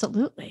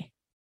 Absolutely.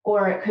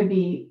 Or it could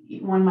be,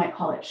 one might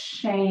call it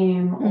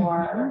shame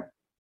or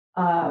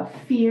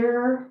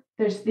fear.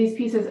 There's these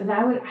pieces. And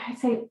I'd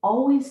say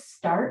always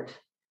start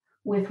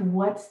with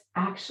what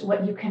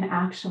you can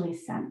actually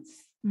sense.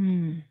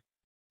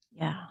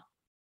 Yeah.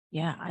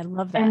 Yeah. I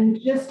love that. And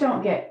just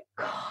don't get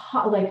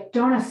caught,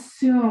 don't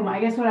assume,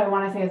 I guess what I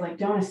want to say is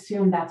don't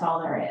assume that's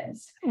all there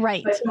is.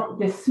 Right. But don't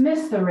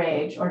dismiss the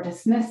rage or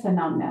dismiss the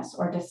numbness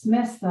or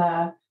dismiss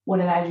the, what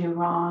did I do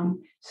wrong?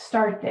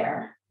 Start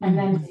there. And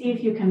then see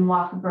if you can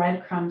walk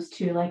breadcrumbs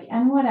to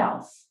and what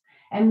else?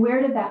 And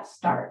where did that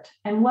start?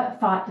 And what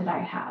thought did I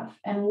have?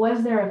 And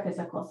was there a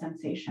physical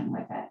sensation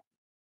with it?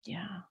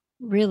 Yeah,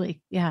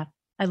 really. Yeah.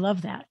 I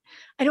love that.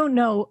 I don't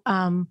know.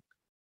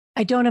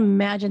 I don't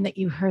imagine that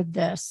you heard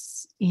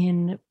this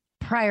in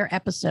prior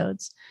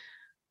episodes.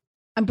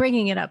 I'm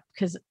bringing it up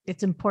because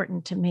it's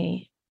important to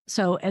me.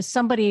 So as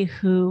somebody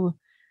who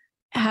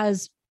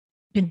has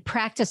been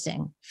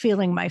practicing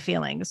feeling my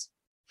feelings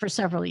for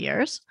several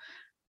years,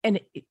 and,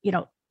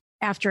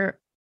 after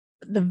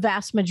the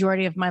vast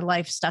majority of my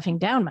life stuffing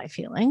down my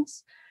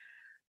feelings,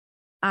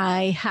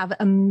 I have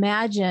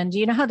imagined,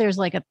 how there's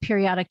a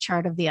periodic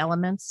chart of the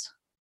elements?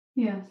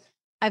 Yes.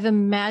 I've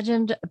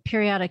imagined a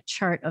periodic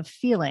chart of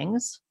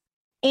feelings,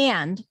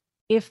 and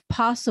if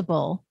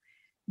possible,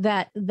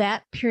 that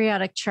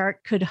periodic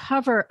chart could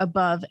hover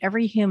above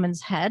every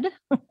human's head.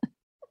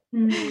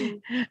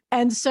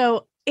 And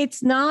so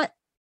it's not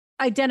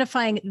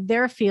identifying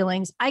their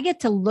feelings. I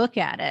get to look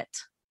at it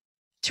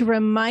to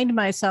remind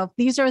myself,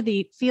 these are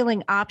the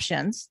feeling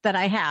options that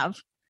I have,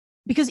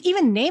 because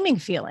even naming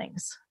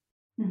feelings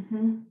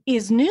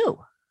is new.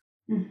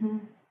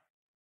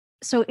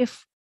 So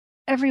if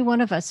every one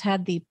of us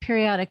had the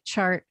periodic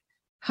chart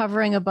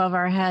hovering above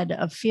our head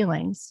of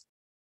feelings,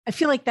 I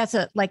feel like that's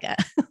like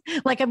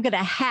I'm going to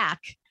hack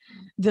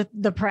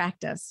the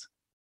practice.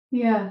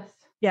 Yes.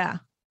 Yeah.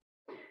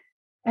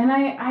 And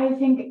I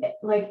think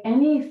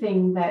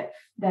anything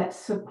that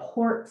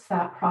supports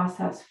that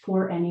process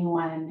for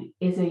anyone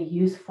is a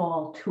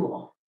useful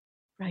tool.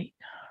 Right.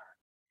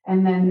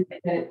 And then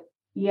that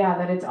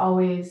it's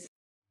always,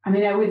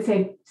 I would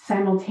say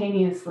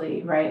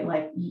simultaneously,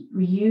 right?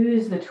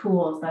 Use the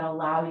tools that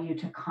allow you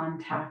to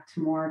contact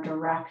more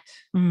direct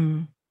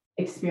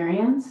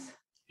experience.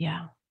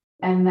 Yeah.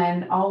 And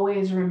then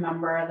always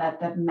remember that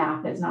the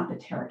map is not the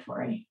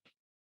territory.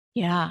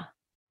 Yeah.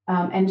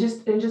 And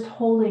just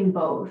holding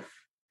both,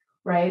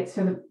 right?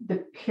 So the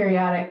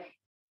periodic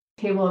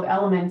table of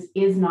elements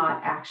is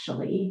not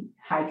actually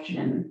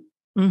hydrogen,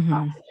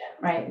 oxygen,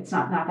 right? It's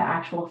not the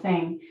actual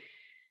thing.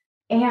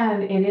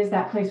 And it is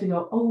that place we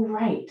go, oh,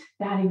 right,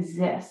 that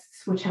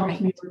exists, which helps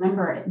me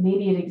remember it.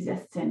 Maybe it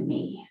exists in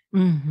me.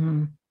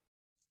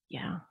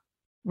 Yeah.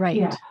 Right.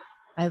 Yeah.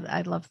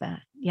 I love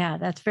that. Yeah,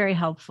 that's very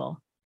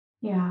helpful.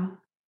 Yeah.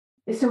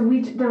 So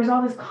there was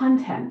all this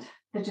content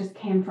that just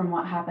came from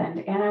what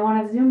happened. And I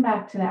want to zoom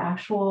back to the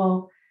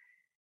actual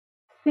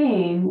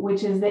thing,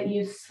 which is that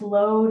you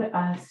slowed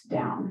us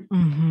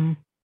down,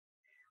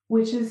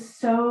 which is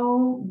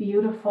so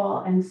beautiful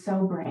and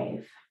so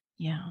brave.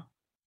 Yeah.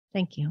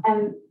 Thank you.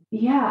 And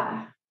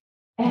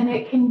and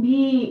it can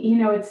be,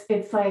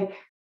 it's like,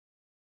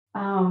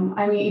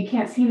 you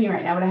can't see me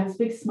right now, but I have this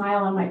big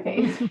smile on my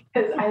face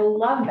because I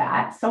love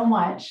that so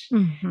much.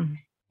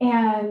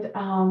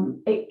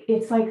 And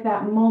it's like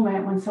that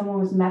moment when someone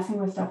was messing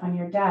with stuff on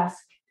your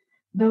desk.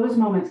 Those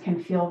moments can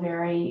feel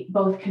very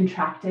both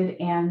contracted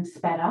and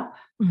sped up.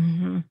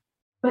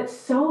 But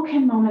so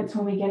can moments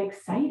when we get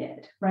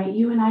excited, right?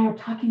 You and I are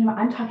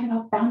I'm talking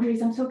about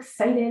boundaries. I'm so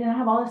excited and I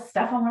have all this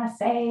stuff I want to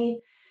say.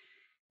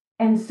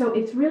 And so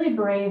it's really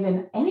brave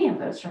in any of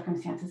those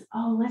circumstances.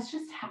 Oh, let's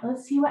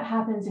see what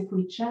happens if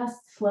we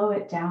just slow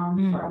it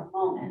down for a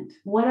moment.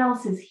 What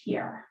else is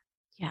here?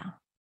 Yeah.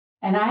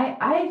 And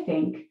I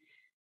think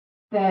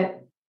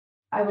that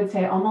I would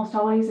say almost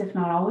always, if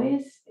not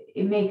always,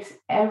 it makes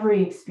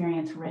every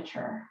experience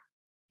richer.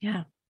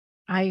 Yeah,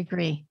 I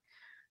agree.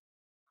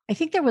 I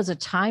think there was a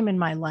time in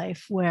my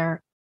life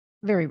where,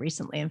 very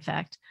recently, in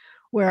fact,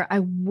 where I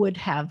would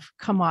have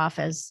come off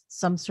as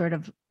some sort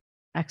of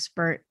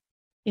expert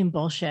in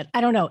bullshit.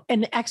 I don't know,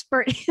 an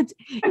expert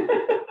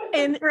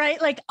and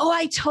right. Like, oh,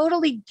 I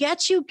totally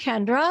get you,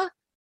 Kendra.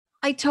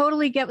 I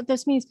totally get what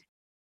this means.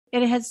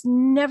 It has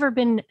never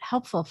been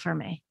helpful for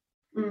me.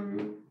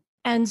 Mm.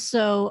 And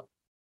so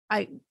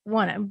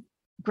I'm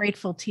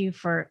grateful to you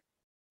for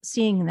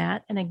seeing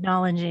that and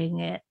acknowledging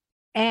it.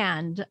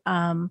 And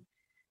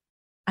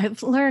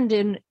I've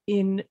learned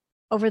in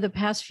over the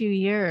past few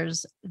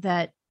years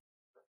that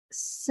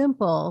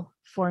simple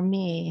for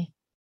me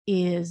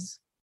is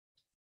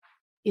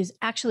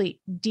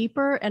actually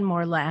deeper and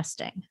more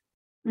lasting.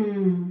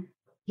 Mm.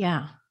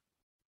 Yeah.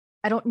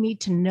 I don't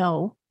need to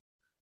know,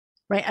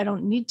 right? I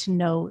don't need to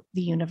know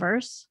the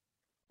universe.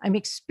 I'm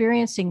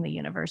experiencing the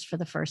universe for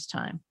the first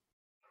time.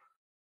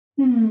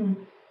 Mm.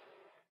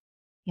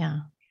 Yeah.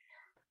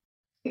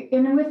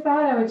 And with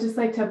that, I would just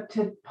like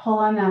to pull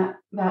on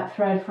that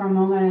thread for a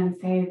moment and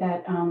say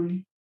that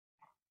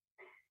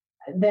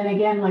then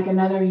again, like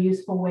another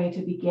useful way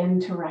to begin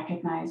to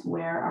recognize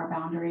where our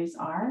boundaries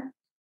are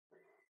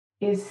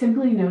is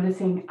simply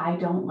noticing, I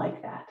don't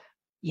like that.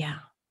 Yeah.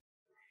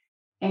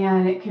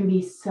 And it can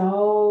be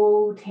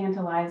so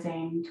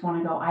tantalizing to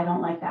want to go, I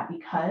don't like that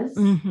because,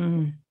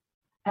 mm-hmm.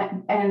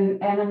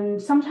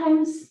 and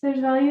sometimes there's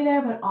value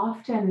there, but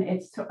often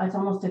it's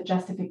almost a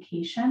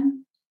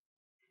justification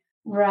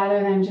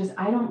rather than just,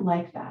 I don't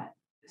like that.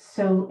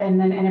 So,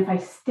 and if I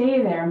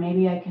stay there,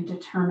 maybe I can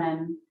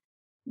determine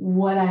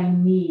what I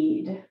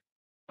need,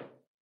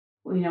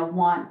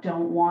 want,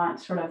 don't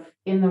want, sort of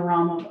in the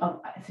realm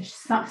of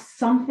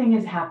something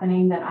is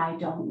happening that I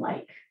don't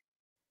like.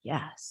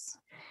 Yes.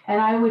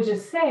 And I would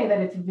just say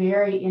that it's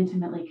very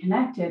intimately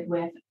connected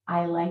with,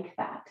 I like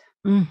that.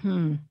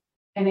 Mm-hmm.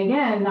 And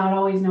again, not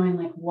always knowing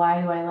like,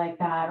 why do I like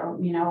that? Or,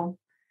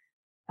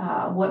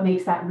 what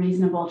makes that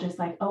reasonable? Just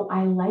like, oh,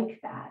 I like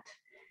that.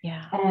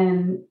 Yeah.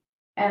 And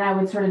I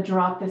would sort of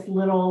drop this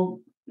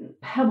little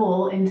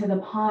pebble into the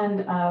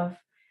pond of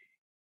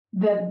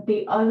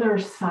the other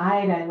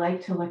side I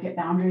like to look at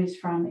boundaries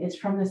from is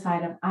from the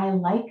side of, I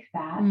like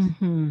that.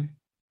 Mm-hmm.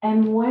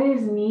 And what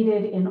is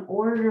needed in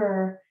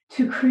order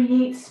to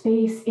create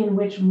space in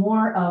which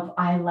more of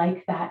I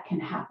like that can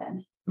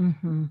happen.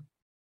 Mm-hmm.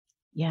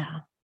 Yeah.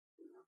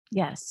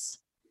 Yes.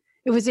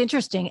 It was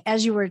interesting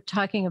as you were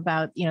talking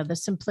about, the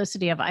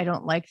simplicity of I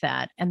don't like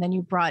that. And then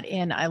you brought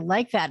in, I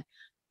like that.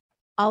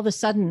 All of a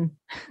sudden,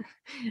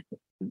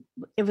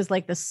 it was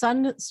like the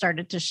sun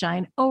started to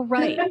shine. Oh,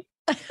 right.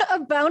 A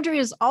boundary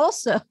is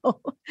also,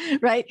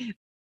 right?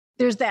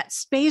 There's that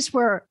space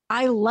where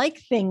I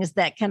like things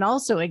that can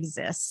also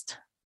exist.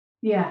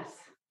 Yes.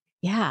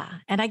 Yeah.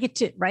 And I get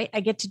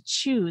to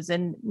choose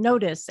and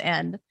notice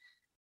and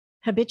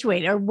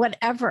habituate or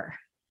whatever.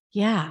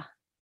 Yeah.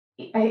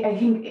 I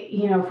think,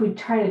 if we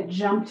try to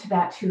jump to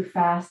that too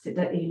fast,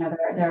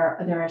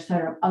 there are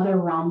sort of other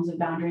realms of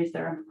boundaries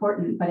that are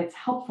important, but it's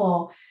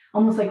helpful,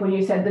 almost like when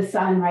you said the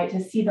sun, right,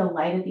 to see the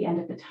light at the end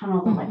of the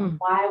tunnel, mm-hmm. Like,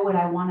 why would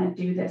I want to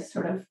do this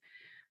sort of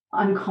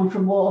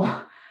uncomfortable,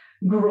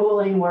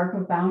 grueling work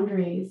of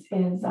boundaries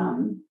is,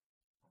 and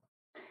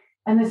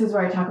this is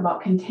where I talk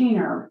about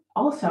container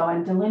also,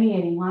 and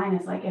delineating line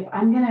is like, if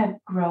I'm going to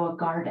grow a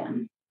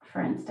garden,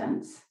 for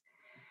instance,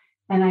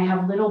 and I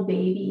have little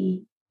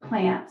baby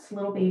plants,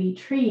 little baby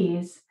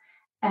trees,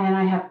 and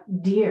I have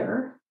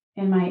deer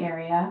in my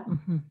area,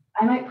 mm-hmm.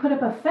 I might put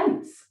up a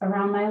fence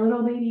around my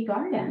little baby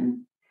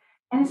garden.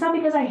 And it's not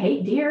because I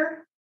hate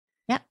deer.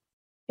 Yeah.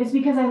 It's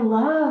because I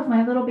love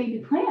my little baby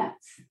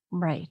plants.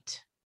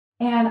 Right.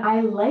 And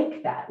I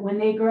like that. When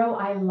they grow,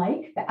 I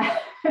like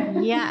that.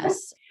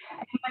 Yes.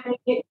 And when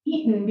they get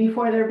eaten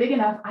before they're big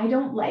enough, I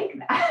don't like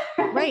that.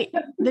 Right.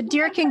 The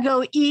deer can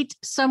go eat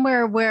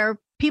somewhere where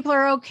people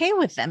are okay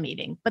with them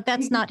eating, but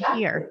that's exactly. Not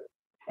here.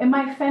 And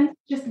my fence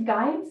just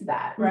guides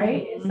that,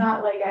 right? Mm-hmm. It's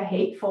not like a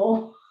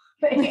hateful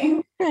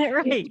thing.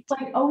 Right. It's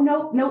like, oh,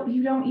 nope,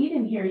 you don't eat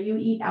in here. You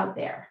eat out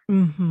there.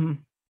 Mm-hmm.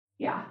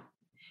 Yeah.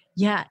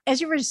 Yeah.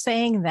 As you were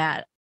saying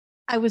that,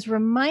 I was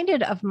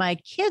reminded of my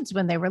kids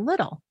when they were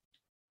little.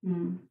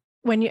 Mm.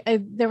 When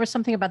there was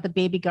something about the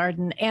baby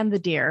garden and the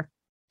deer,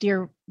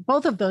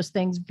 both of those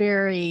things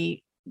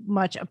very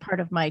much a part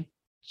of my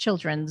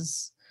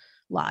children's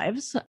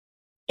lives.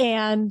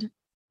 And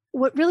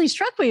what really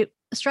struck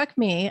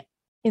me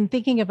in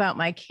thinking about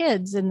my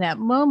kids in that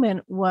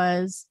moment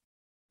was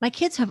my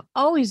kids have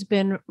always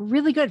been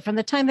really good from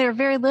the time they were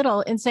very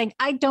little in saying,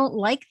 I don't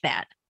like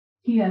that.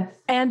 Yes.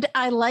 And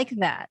I like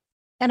that.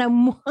 And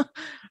I'm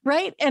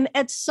right. And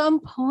at some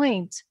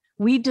point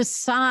we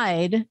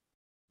decide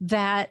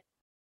that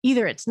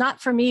either it's not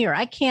for me or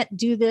I can't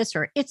do this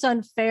or it's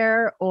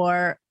unfair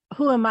or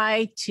who am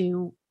I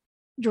to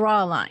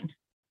draw a line?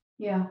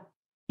 Yeah.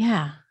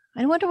 Yeah.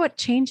 I wonder what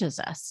changes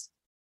us.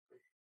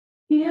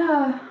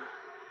 Yeah.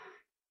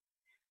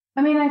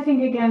 I mean, I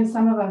think, again,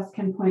 some of us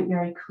can point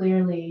very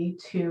clearly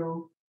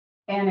to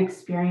an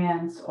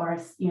experience or,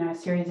 a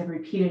series of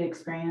repeated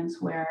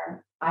experience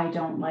where I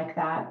don't like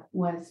that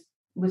was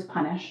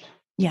punished.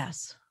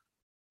 Yes.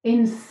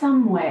 In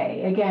some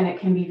way. Again, it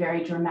can be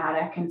very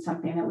dramatic and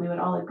something that we would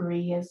all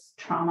agree is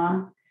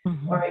trauma.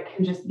 or it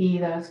can just be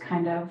those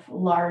kind of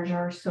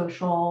larger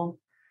social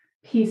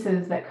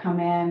pieces that come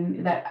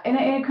in that, and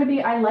it could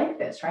be, I like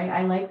this, right?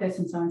 I like this.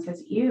 And someone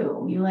says,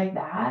 you like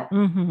that.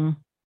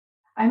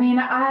 I mean,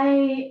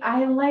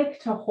 I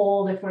like to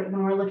hold,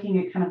 when we're looking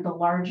at kind of the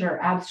larger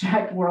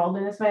abstract world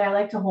in this way, I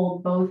like to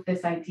hold both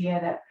this idea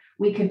that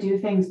we could do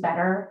things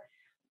better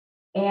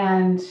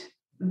and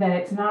that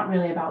it's not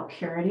really about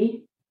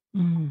purity.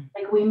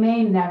 Like we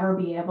may never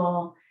be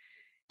able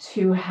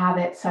to have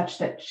it such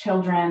that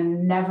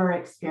children never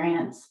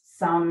experience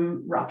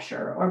some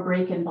rupture or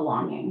break in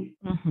belonging.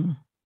 But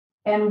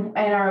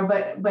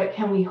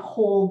can we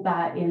hold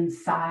that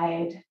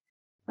inside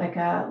like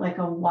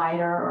a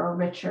wider or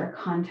richer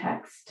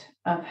context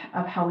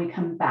of how we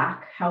come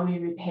back, how we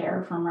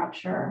repair from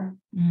rupture?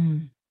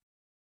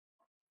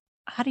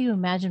 How do you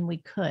imagine we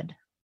could?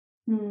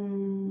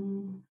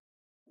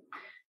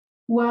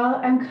 Well,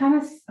 I'm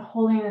kind of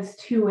holding this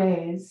two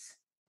ways.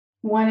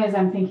 One is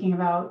I'm thinking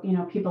about,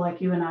 people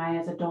like you and I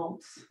as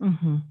adults,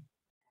 and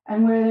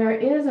where there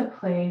is a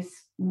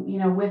place,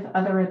 with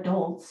other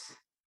adults.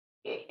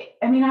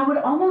 I mean, I would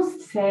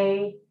almost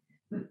say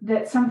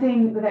that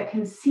something that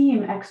can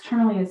seem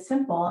externally as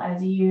simple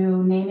as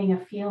you naming a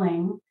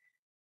feeling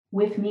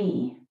with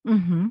me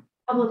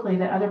publicly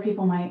that other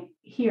people might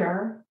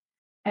hear,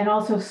 and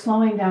also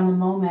slowing down the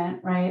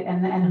moment, right?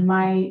 And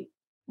my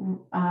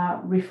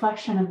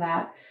reflection of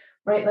that,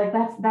 right? Like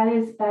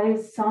that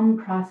is some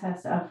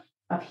process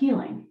of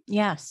healing.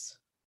 Yes.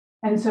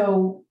 And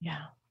so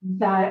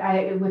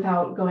that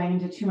without going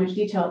into too much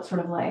detail, it's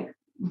sort of like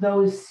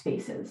those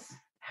spaces.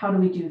 How do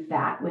we do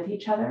that with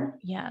each other?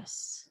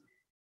 Yes.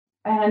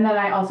 And then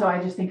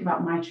I just think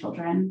about my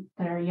children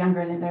that are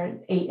younger than, they're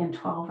 8 and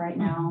 12 right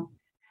now.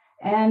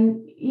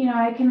 And,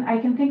 I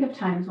can think of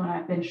times when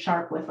I've been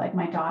sharp with like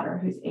my daughter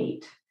who's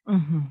 8,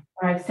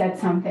 or I've said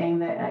something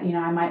that,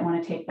 I might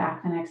want to take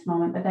back the next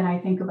moment. But then I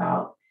think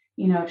about,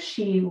 if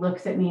she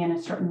looks at me in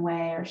a certain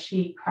way, or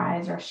she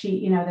cries, or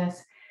she,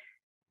 this,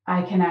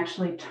 I can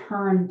actually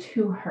turn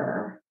to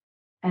her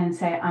and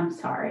say, I'm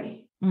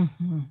sorry. Or,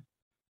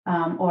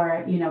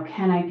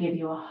 can I give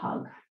you a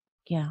hug?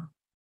 Yeah.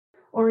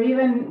 Or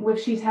even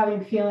if she's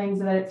having feelings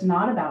that it's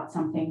not about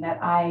something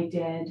that I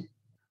did,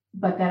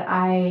 but that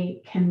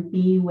I can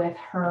be with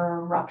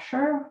her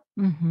rupture.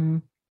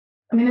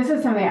 I mean, this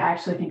is something I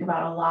actually think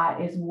about a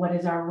lot, is what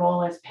is our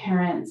role as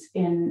parents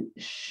in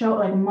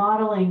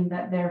modeling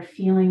that their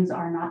feelings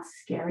are not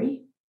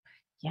scary.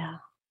 Yeah.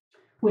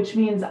 Which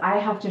means I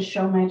have to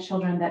show my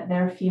children that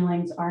their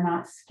feelings are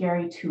not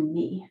scary to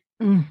me.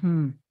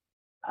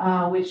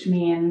 Which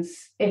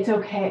means it's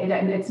okay.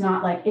 It's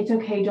not like, it's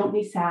okay, don't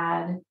be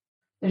sad.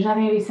 There's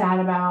nothing to be sad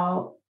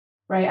about,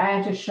 right? I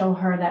have to show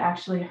her that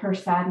actually her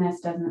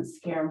sadness doesn't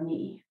scare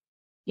me.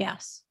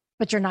 Yes.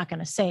 But you're not going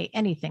to say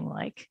anything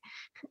like,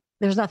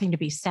 there's nothing to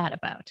be sad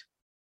about.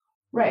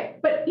 Right.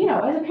 But,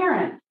 as a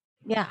parent,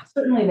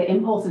 certainly the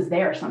impulse is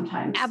there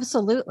sometimes.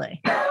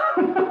 Absolutely.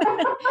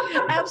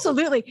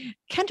 Absolutely.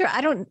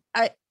 Kendra,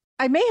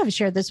 I may have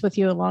shared this with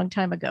you a long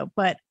time ago,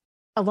 but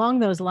along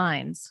those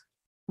lines,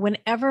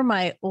 whenever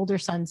my older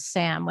son,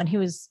 Sam, when he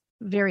was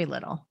very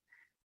little,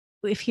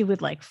 if he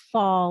would like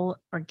fall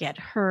or get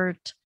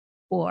hurt,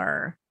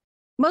 or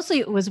mostly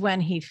it was when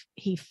he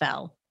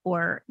fell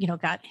or,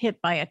 got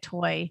hit by a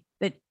toy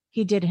that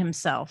he did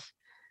himself.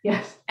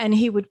 Yes. And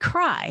he would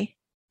cry,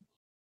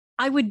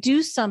 I would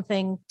do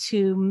something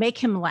to make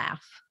him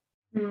laugh.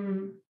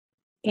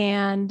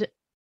 And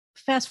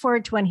fast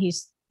forward to when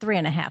he's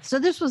 3.5. So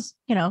this was,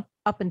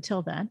 up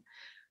until then.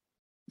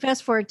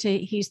 Fast forward to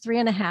he's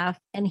 3.5,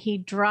 and he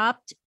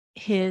dropped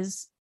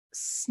his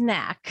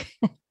snack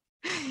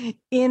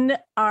in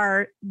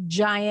our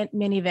giant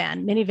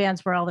minivan.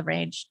 Minivans were all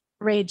the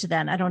rage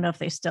then. I don't know if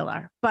they still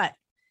are, but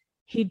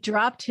he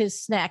dropped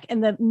his snack,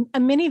 and a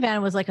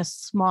minivan was like a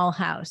small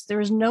house. There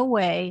was no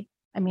way.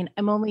 I mean,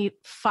 I'm only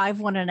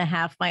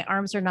 5'1.5". My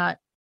arms are not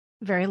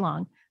very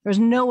long. There's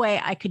no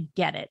way I could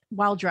get it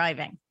while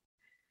driving.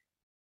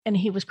 And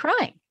he was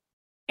crying.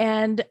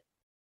 And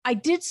I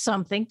did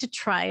something to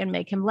try and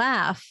make him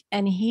laugh.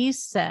 And he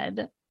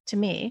said to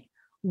me,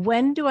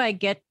 when do I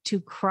get to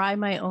cry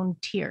my own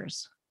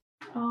tears?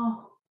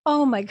 Oh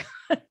my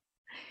God.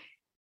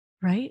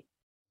 Right?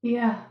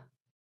 Yeah.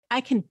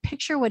 I can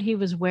picture what he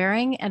was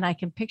wearing, and I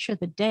can picture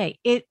the day.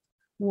 It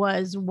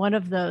was one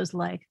of those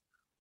like,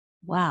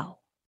 wow.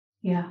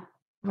 Yeah.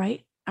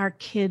 Right? Our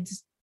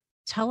kids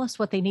tell us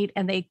what they need,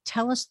 and they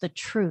tell us the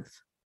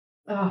truth.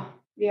 Oh,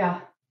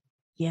 yeah.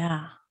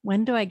 Yeah.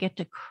 When do I get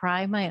to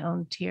cry my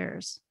own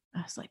tears?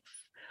 I was like,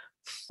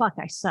 fuck,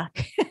 I suck.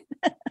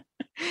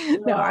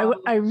 No,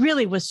 I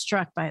really was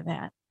struck by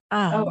that.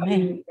 Oh man. I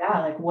mean,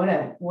 yeah. Like what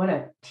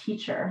a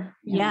teacher.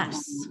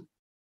 Yes.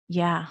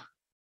 Yeah.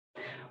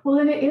 Well,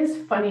 and it is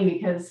funny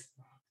because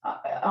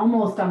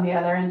almost on the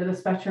other end of the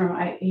spectrum,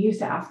 I used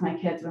to ask my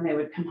kids when they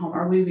would come home,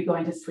 or we'd be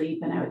going to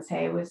sleep, and I would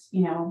say,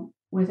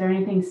 was there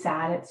anything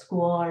sad at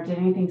school, or did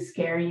anything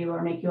scare you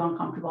or make you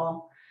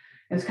uncomfortable?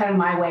 It was kind of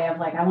my way of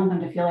like, I want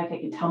them to feel like they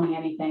can tell me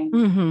anything.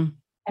 And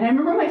I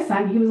remember my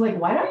son, he was like,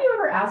 why don't you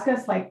ever ask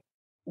us like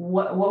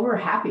what we're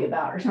happy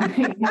about or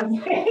something. I was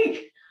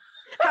like,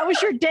 how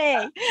was your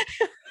day?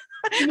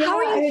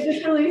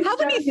 How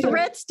many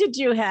threats did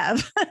you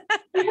have?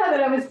 Yeah,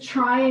 that I was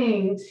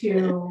trying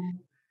to,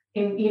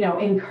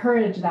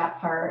 encourage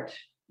that part.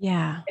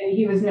 Yeah. And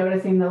he was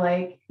noticing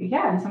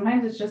and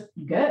sometimes it's just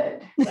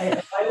good.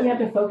 Like, why do we have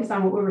to focus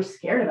on what we were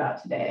scared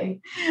about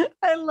today?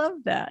 I love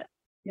that.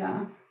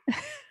 Yeah.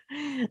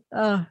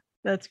 Oh,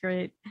 that's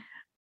great.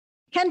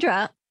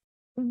 Kendra,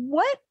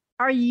 what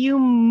are you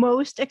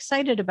most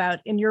excited about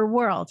in your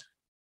world?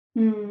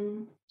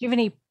 Do you have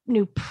any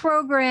new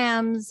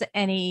programs,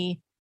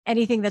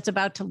 anything that's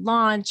about to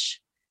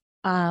launch,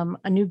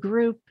 a new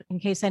group in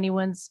case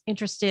anyone's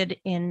interested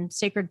in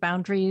Sacred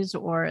Boundaries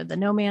or the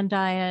No Man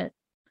Diet?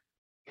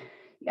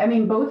 I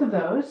mean, both of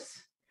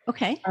those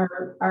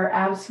are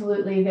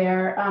absolutely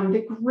there.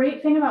 The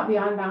great thing about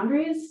Beyond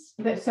Boundaries,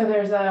 so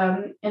there's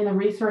in the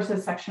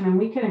resources section, and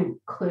we can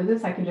include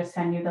this. I can just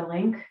send you the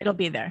link. It'll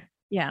be there.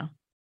 Yeah.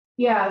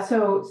 Yeah.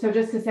 So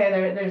just to say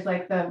there's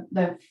like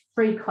the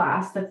free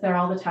class that's there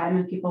all the time,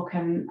 and people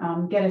can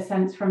get a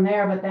sense from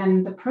there. But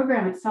then the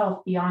program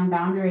itself, Beyond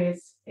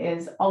Boundaries,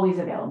 is always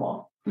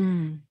available.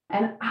 And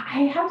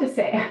I have to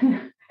say,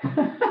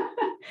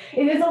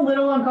 it is a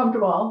little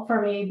uncomfortable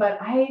for me, but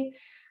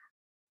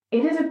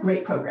it is a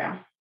great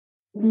program.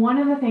 One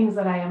of the things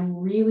that I am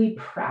really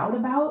proud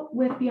about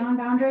with Beyond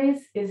Boundaries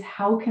is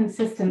how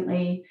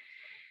consistently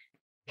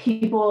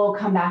people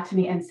come back to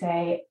me and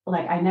say,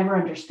 like, I never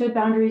understood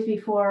boundaries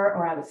before,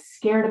 or I was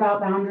scared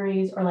about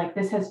boundaries, or like,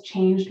 this has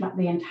changed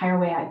the entire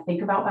way I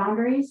think about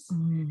boundaries.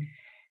 And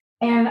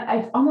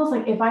it's almost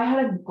like if I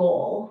had a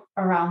goal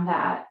around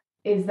that,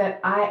 is that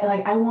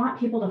I want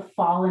people to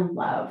fall in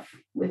love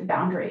with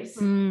boundaries.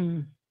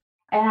 And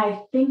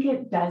I think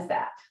it does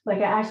that. Like,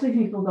 I actually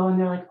think people go and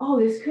they're like, oh,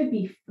 this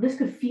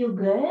could feel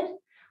good.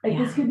 Like,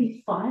 this could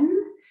be fun.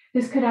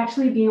 This could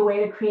actually be a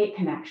way to create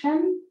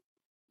connection.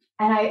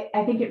 And I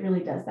think it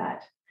really does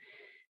that.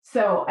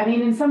 So, I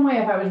mean, in some way,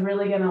 if I was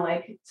really going to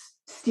like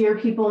steer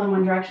people in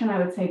one direction, I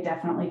would say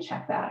definitely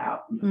check that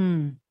out.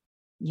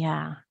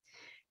 Yeah.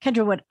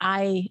 Kendra, what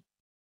I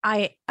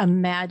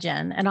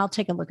imagine, and I'll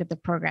take a look at the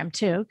program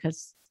too,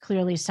 because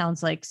clearly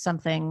sounds like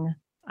something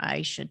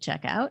I should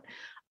check out.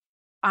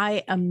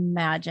 I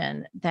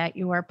imagine that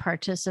your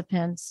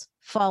participants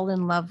fall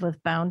in love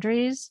with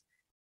boundaries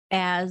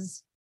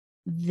as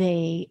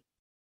it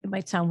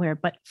might sound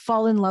weird, but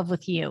fall in love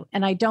with you.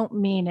 And I don't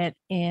mean it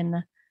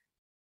in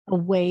a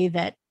way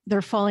that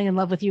they're falling in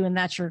love with you and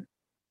that's your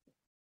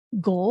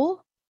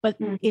goal, but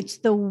it's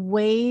the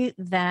way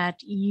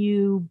that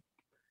you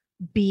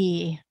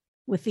be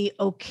with the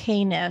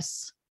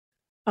okayness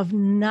of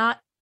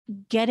not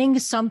getting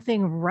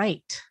something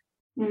right,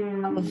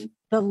 of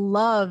the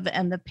love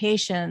and the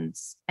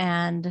patience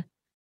and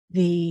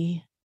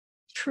the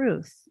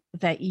truth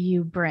that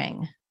you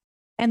bring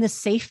and the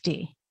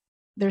safety.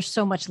 There's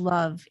so much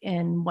love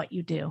in what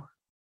you do.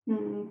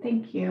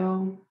 Thank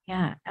you.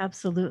 Yeah,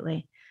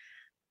 absolutely.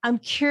 I'm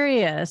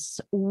curious,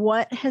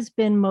 what has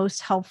been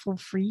most helpful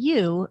for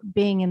you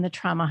being in the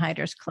Trauma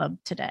Hiders Club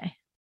today?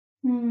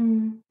 I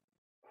mean,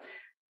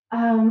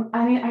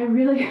 I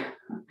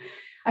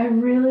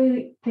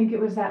really think it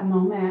was that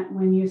moment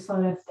when you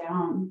slowed us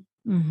down.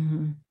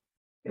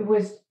 It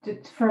was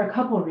for a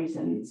couple of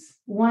reasons.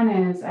 One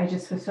is I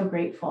just was so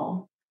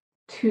grateful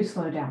to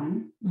slow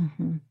down.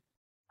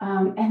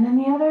 And then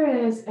the other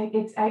is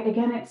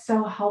it's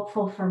so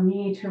helpful for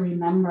me to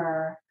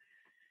remember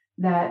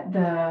that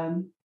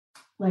the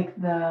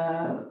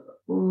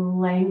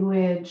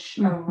language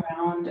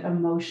around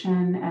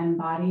emotion and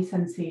body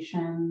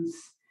sensations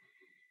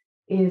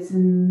is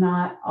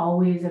not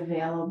always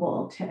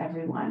available to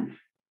everyone.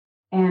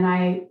 And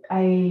I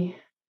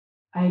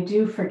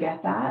do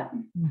forget that.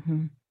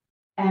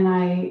 And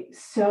I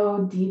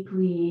so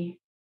deeply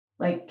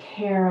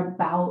care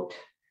about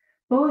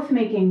both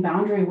making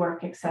boundary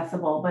work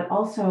accessible, but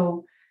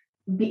also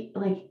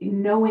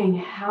knowing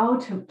how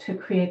to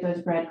create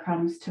those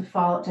breadcrumbs to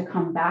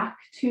come back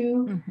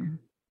to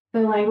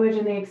the language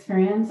and the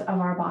experience of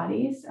our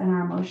bodies and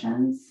our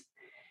emotions.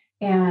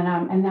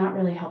 And that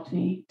really helped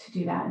me to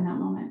do that in that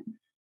moment.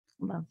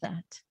 Love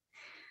that.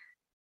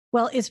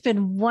 Well, it's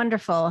been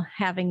wonderful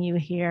having you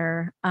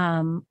here.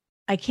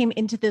 I came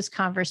into this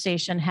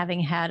conversation having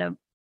had a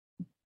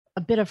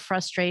bit of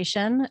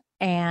frustration,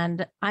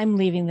 and I'm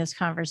leaving this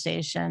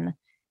conversation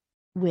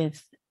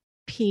with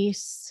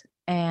peace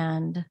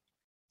and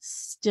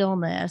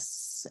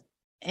stillness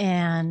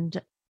and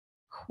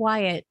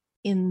quiet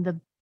in the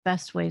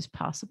best ways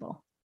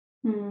possible.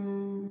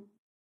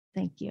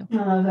 Thank you. I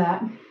love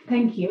that.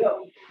 Thank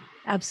you.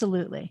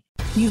 Absolutely.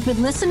 You've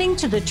been listening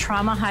to the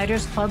Trauma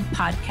Hiders Club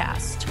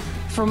podcast.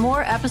 For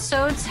more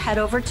episodes, head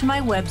over to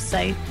my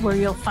website where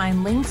you'll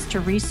find links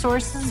to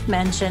resources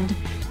mentioned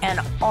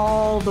and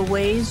all the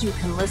ways you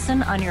can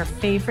listen on your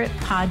favorite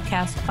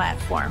podcast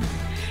platform.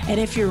 And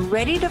if you're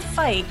ready to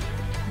fight,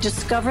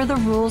 discover the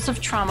rules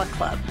of Trauma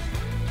Club.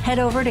 Head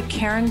over to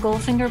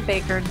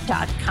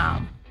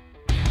KarenGoldfingerBaker.com.